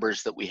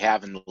 members that we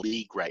have in the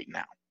league right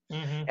now.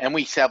 Mm-hmm. And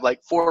we have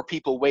like 4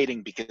 people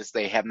waiting because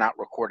they have not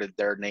recorded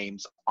their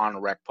names on a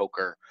Rec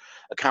Poker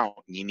account.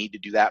 You need to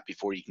do that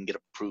before you can get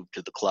approved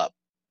to the club.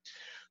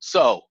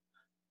 So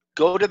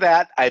go to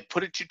that. I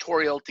put a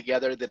tutorial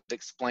together that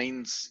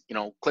explains,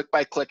 click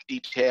by click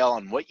detail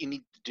on what you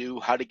need to do,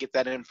 how to get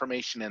that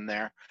information in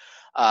there.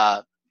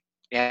 And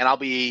I'll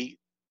be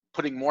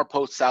putting more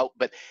posts out,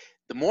 but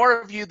the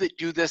more of you that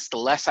do this, the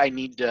less I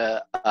need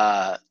to,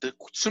 the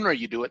sooner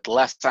you do it, the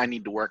less I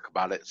need to work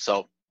about it.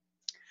 So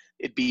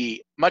it'd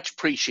be much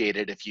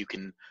appreciated if you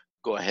can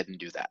go ahead and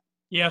do that.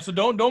 Yeah, so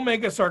don't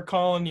make us start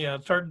calling you.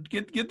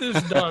 Get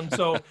this done.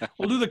 So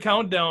we'll do the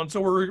countdown. So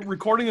we're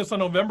recording this on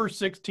November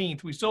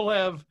 16th. We still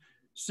have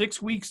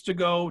 6 weeks to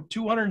go,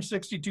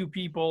 262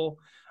 people.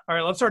 All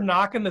right, let's start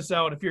knocking this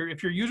out. If your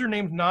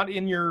username's not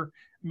in your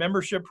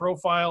membership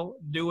profile,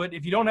 do it.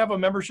 If you don't have a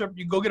membership,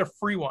 you go get a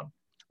free one.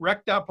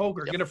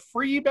 Rec.poker. Yep. Get a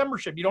free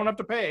membership. You don't have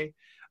to pay,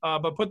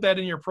 but put that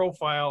in your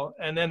profile,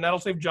 and then that'll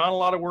save John a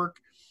lot of work.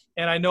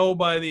 And I know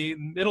by the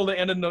middle to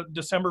end of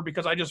December,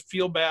 because I just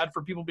feel bad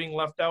for people being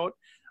left out,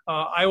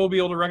 I will be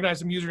able to recognize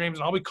some usernames,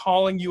 and I'll be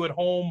calling you at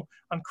home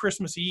on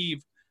Christmas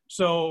Eve.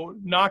 So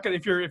knock it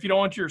if you don't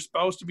want your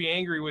spouse to be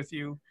angry with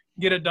you,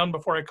 get it done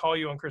before I call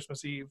you on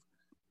Christmas Eve.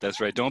 That's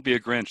right. Don't be a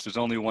Grinch. There's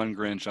only one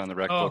Grinch on the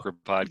Rec Poker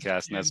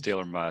podcast, and that's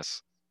Taylor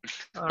Moss.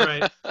 All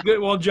right. Good.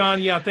 Well,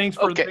 John, thanks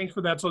for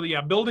that.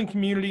 So building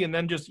community and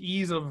then just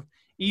ease of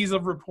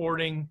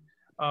reporting.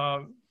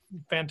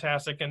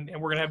 Fantastic. And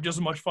we're going to have just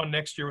as much fun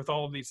next year with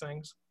all of these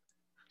things.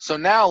 So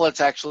now let's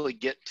actually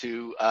get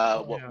to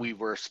what we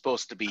were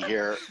supposed to be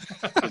here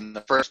in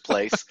the first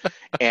place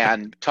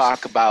and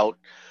talk about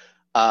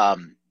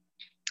the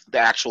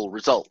actual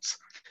results.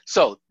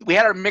 So we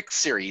had our mixed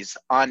series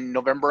on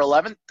November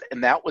 11th,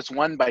 and that was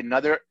won by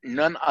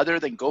none other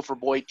than Gopher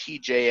Boy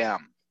TJM.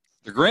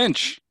 The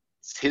Grinch.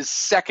 It's his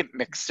second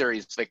mixed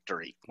series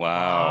victory.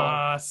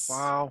 Wow.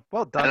 Wow.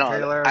 Well done,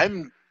 Taylor.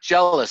 I'm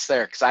jealous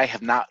there because I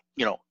have not,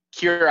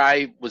 here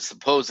I was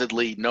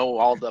supposedly know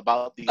all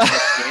about these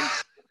mixed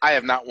games. I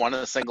have not won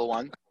a single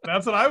one.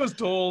 That's what I was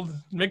told.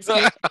 Mixed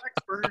game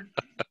expert.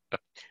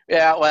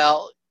 Yeah,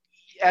 well,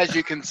 as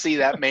you can see,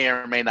 that may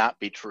or may not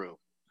be true.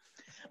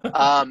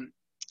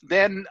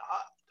 Then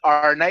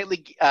our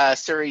nightly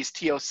series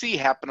TOC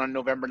happened on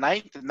November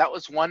 9th, and that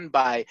was won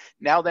by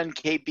now then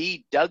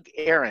KB Doug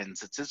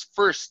Ahrens. It's his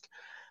first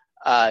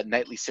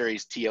nightly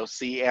series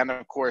TOC, and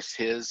of course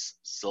his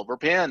silver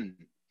pin.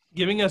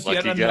 Giving us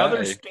Lucky yet another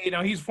guy. state.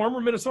 Now he's former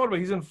Minnesota, but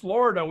he's in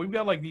Florida. We've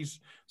got like these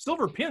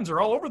silver pins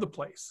are all over the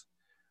place.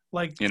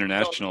 Like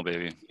International,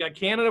 baby. We got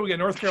Canada, we got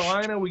North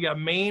Carolina, we got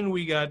Maine,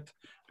 we got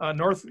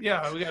North.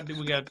 Yeah, we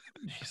got.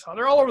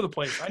 They're all over the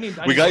place.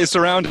 We got you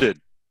surrounded.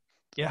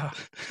 Yeah.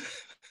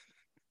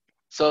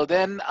 So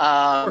then,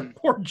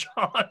 poor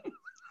John.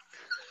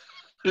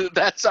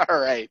 That's all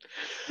right.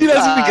 He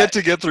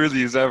doesn't get through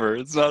these ever.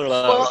 It's not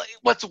allowed. Well,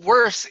 what's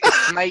worse is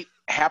tonight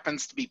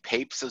happens to be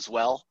Papes as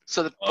well.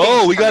 So the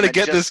we got to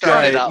get this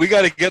guy. We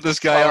got to get this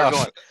guy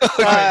off.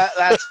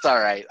 That's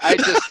all right.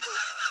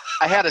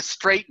 I had a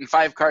straight and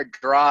 5-card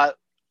draw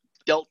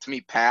dealt to me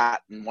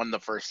Pat and won the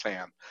first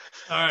hand.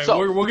 All right, so,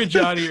 we'll get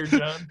you out of here,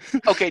 John.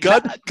 Okay.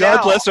 God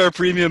bless our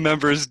premium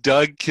members,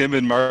 Doug, Kim,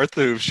 and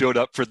Martha, who've showed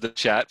up for the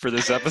chat for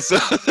this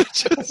episode.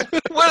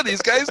 What are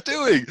these guys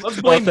doing?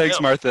 Thanks,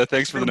 them. Martha.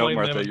 Thanks for the note,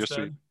 Martha. You're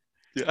sweet.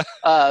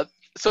 Yeah.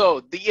 So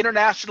the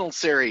international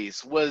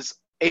series was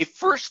a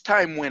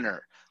first-time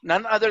winner,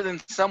 none other than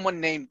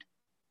someone named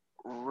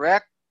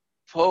Rec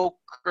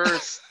Poker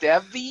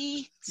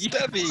Stevie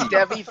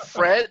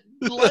Fredlin.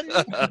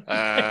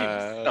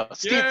 No,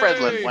 Steve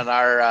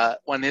Fredlin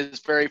won his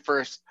very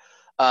first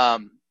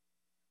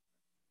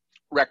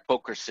Rec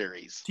Poker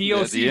series.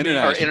 TOC, the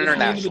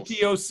international. The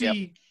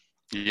TOC.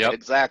 Yep.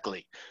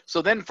 Exactly.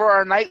 So then for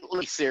our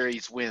nightly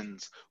series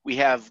wins, we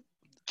have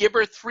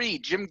Gibber 3,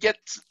 Jim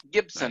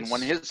Gibson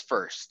won his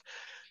first.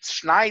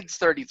 Schneid's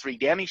 33.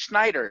 Danny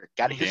Schneider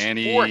got his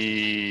fourth.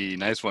 Danny,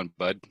 nice one,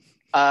 bud.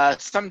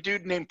 Some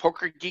dude named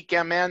Poker Geek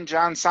MN,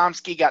 John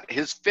Somsky, got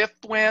his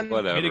fifth win.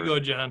 Whatever. Way to go,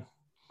 John.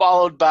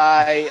 Followed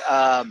by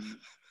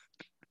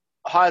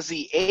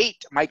Hawsey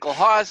 8. Michael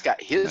Hawes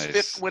got his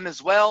fifth win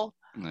as well.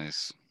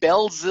 Nice.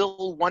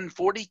 Belzil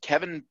 140.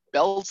 Kevin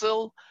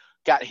Belzil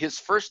got his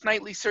first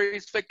nightly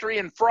series victory.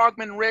 And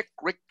Frogman Rick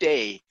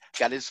Day,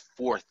 got his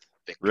fourth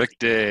victory. Rick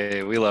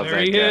Day, we love There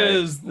that he guy.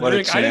 is. What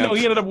Rick, a I didn't know champ.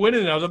 he ended up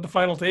winning. I was at the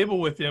final table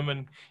with him,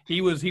 and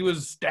he was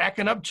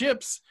stacking up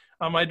chips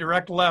on my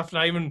direct left.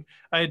 And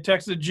I had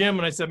texted Jim,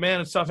 and I said, man,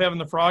 it's tough having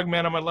the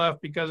Frogman on my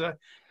left because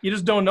you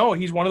just don't know.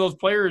 He's one of those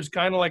players,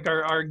 kind of like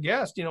our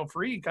guest,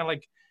 Free, kind of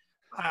like,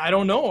 I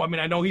don't know. I mean,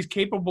 I know he's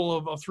capable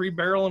of three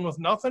barreling with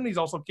nothing. He's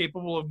also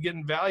capable of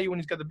getting value when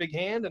he's got the big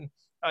hand, and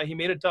he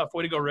made it tough.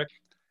 Way to go, Rick.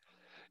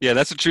 Yeah,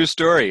 that's a true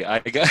story.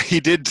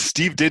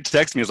 Steve did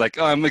text me. He's like,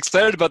 oh, I'm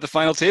excited about the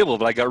final table,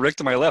 but I got Rick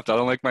to my left. I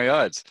don't like my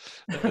odds.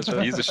 That's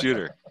right. He's a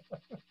shooter.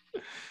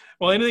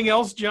 Well, anything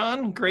else,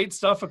 John? Great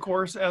stuff, of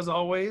course, as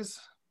always.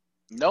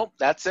 Nope,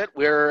 that's it.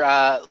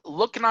 We're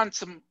looking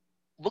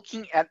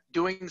at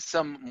doing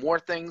some more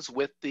things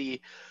with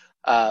the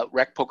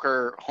Rec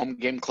Poker Home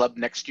Game Club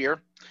next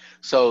year.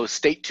 So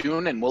stay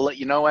tuned, and we'll let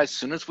you know as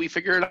soon as we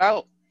figure it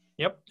out.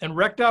 Yep, and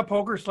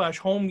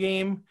rec.poker/home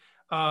game.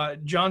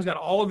 John's got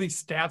all of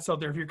these stats out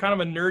there. If you're kind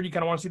of a nerd, you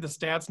kind of want to see the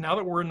stats. Now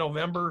that we're in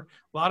November,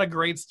 a lot of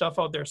great stuff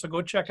out there. So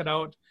go check it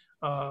out.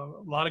 A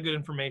lot of good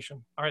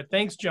information. All right.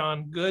 Thanks,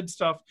 John. Good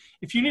stuff.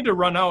 If you need to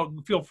run out,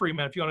 feel free,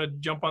 man. If you want to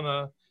jump on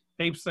the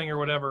tapes thing or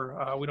whatever,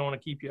 we don't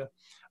want to keep you.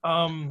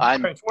 I'm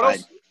right, so what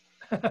else?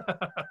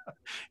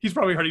 He's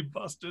probably already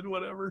busted,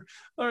 whatever.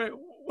 All right.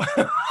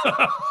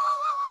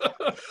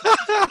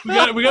 we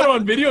got it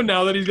on video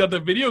now that he's got the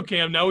video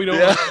cam. Now we don't.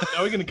 Yeah.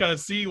 Now we can kind of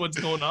see what's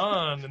going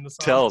on in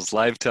the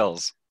Live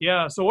tells.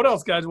 Yeah. So what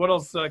else, guys? What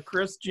else?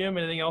 Chris, Jim,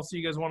 anything else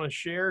you guys want to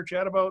share,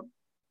 chat about?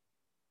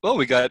 Well,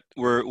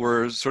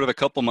 we're sort of a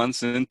couple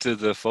months into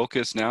the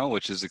focus now,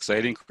 which is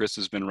exciting. Chris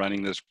has been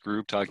running this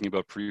group talking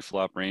about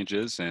pre-flop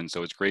ranges, and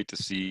so it's great to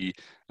see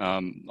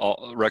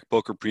all Rec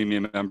Poker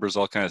Premium members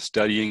all kind of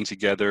studying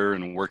together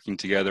and working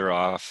together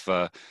off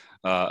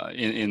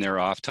in their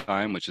off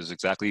time, which is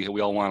exactly what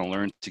we all want to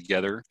learn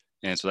together.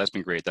 And so that's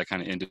been great, that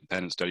kind of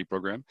independent study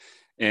program.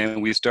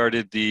 And we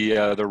started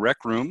the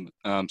Rec Room.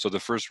 So the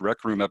first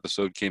Rec Room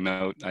episode came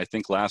out, I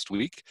think, last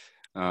week.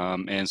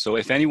 And so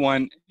if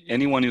anyone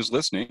who's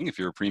listening, if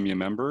you're a premium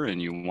member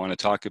and you want to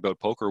talk about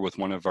poker with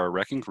one of our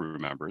Wrecking Crew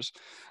members,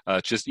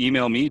 just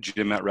email me,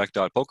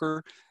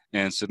 jim@rec.poker,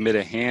 and submit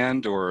a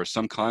hand or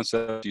some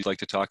concept you'd like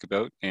to talk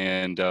about.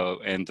 And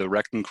the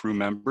Wrecking Crew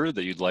member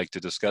that you'd like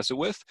to discuss it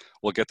with,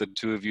 we'll get the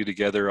two of you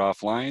together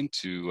offline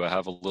to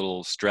have a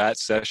little strat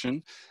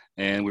session.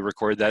 And we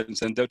record that and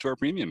send it out to our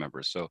premium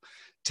members. So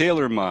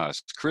Taylor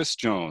Moss, Chris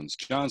Jones,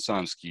 John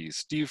Somsky,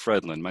 Steve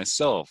Fredlin,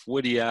 myself,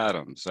 Woody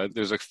Adams.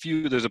 There's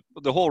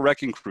the whole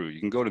Wrecking Crew. You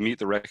can go to meet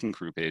the Wrecking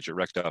Crew page at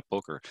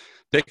rec.poker.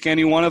 Pick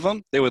any one of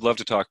them. They would love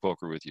to talk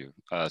poker with you.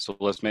 So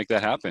let's make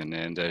that happen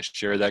and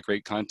share that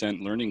great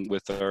content learning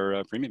with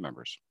our premium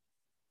members.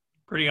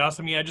 Pretty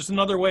awesome. Yeah, just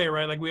another way,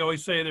 right? Like we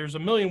always say, there's a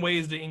million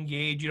ways to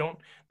engage. You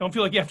don't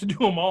feel like you have to do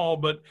them all,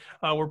 but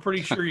we're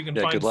pretty sure you can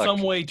Yeah, find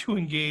some way to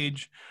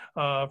engage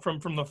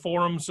from the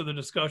forums to the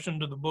discussion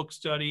to the book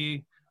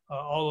study,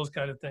 all those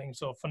kind of things.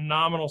 So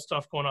phenomenal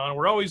stuff going on.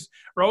 We're always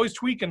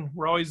tweaking.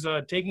 We're always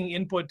taking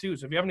input too.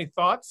 So if you have any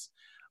thoughts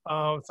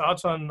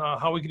on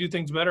how we can do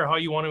things better, how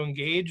you want to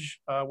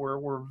engage,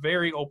 we're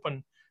very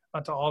open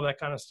to all that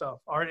kind of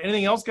stuff. All right.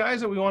 Anything else,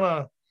 guys, that we want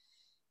to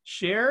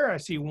share? I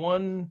see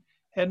one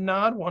head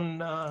nod,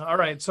 one. All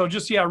right. So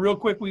just, real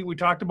quick, we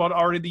talked about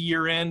already the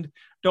year end.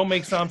 Don't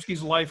make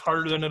Somsky's life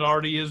harder than it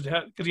already is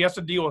because he has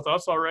to deal with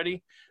us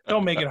already.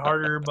 Don't make it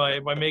harder by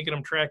making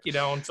him track you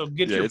down. So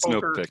get your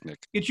poker. No picnic.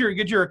 Get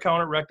your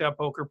account at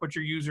rec.poker. Put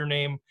your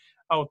username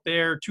out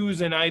there.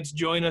 Tuesday nights,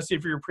 join us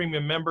if you're a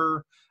premium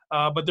member.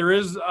 But there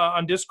is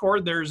on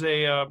Discord, there's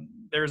a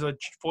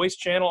voice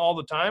channel all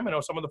the time. I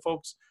know some of the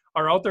folks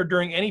are out there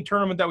during any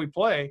tournament that we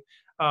play.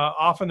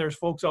 Often there's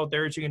folks out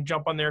there, so you can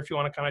jump on there if you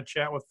want to kind of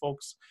chat with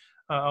folks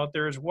out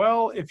there as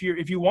well. If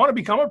you want to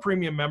become a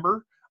premium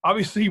member,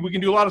 obviously we can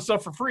do a lot of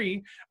stuff for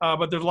free,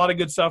 but there's a lot of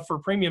good stuff for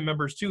premium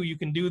members too. You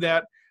can do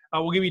that.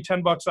 We'll give you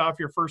 $10 off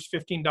your first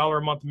 $15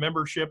 a month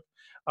membership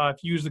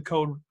if you use the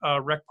code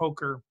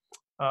RecPoker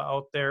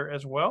out there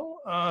as well.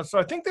 So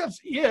I think that's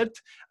it.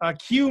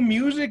 Cue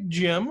music,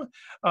 Jim. We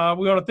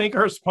want to thank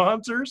our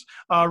sponsors,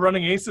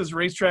 Running Aces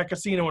Racetrack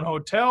Casino and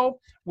Hotel,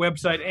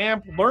 Website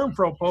AMP, Learn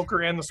Pro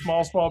Poker, and the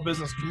small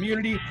business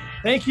community.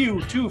 Thank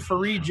you to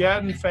Fareed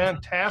Jatton.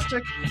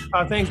 Fantastic.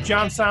 Thanks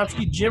John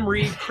Somsky, Jim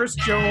Reed, Chris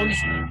Jones,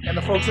 and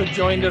the folks that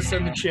joined us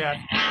in the chat.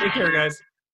 Take care, guys.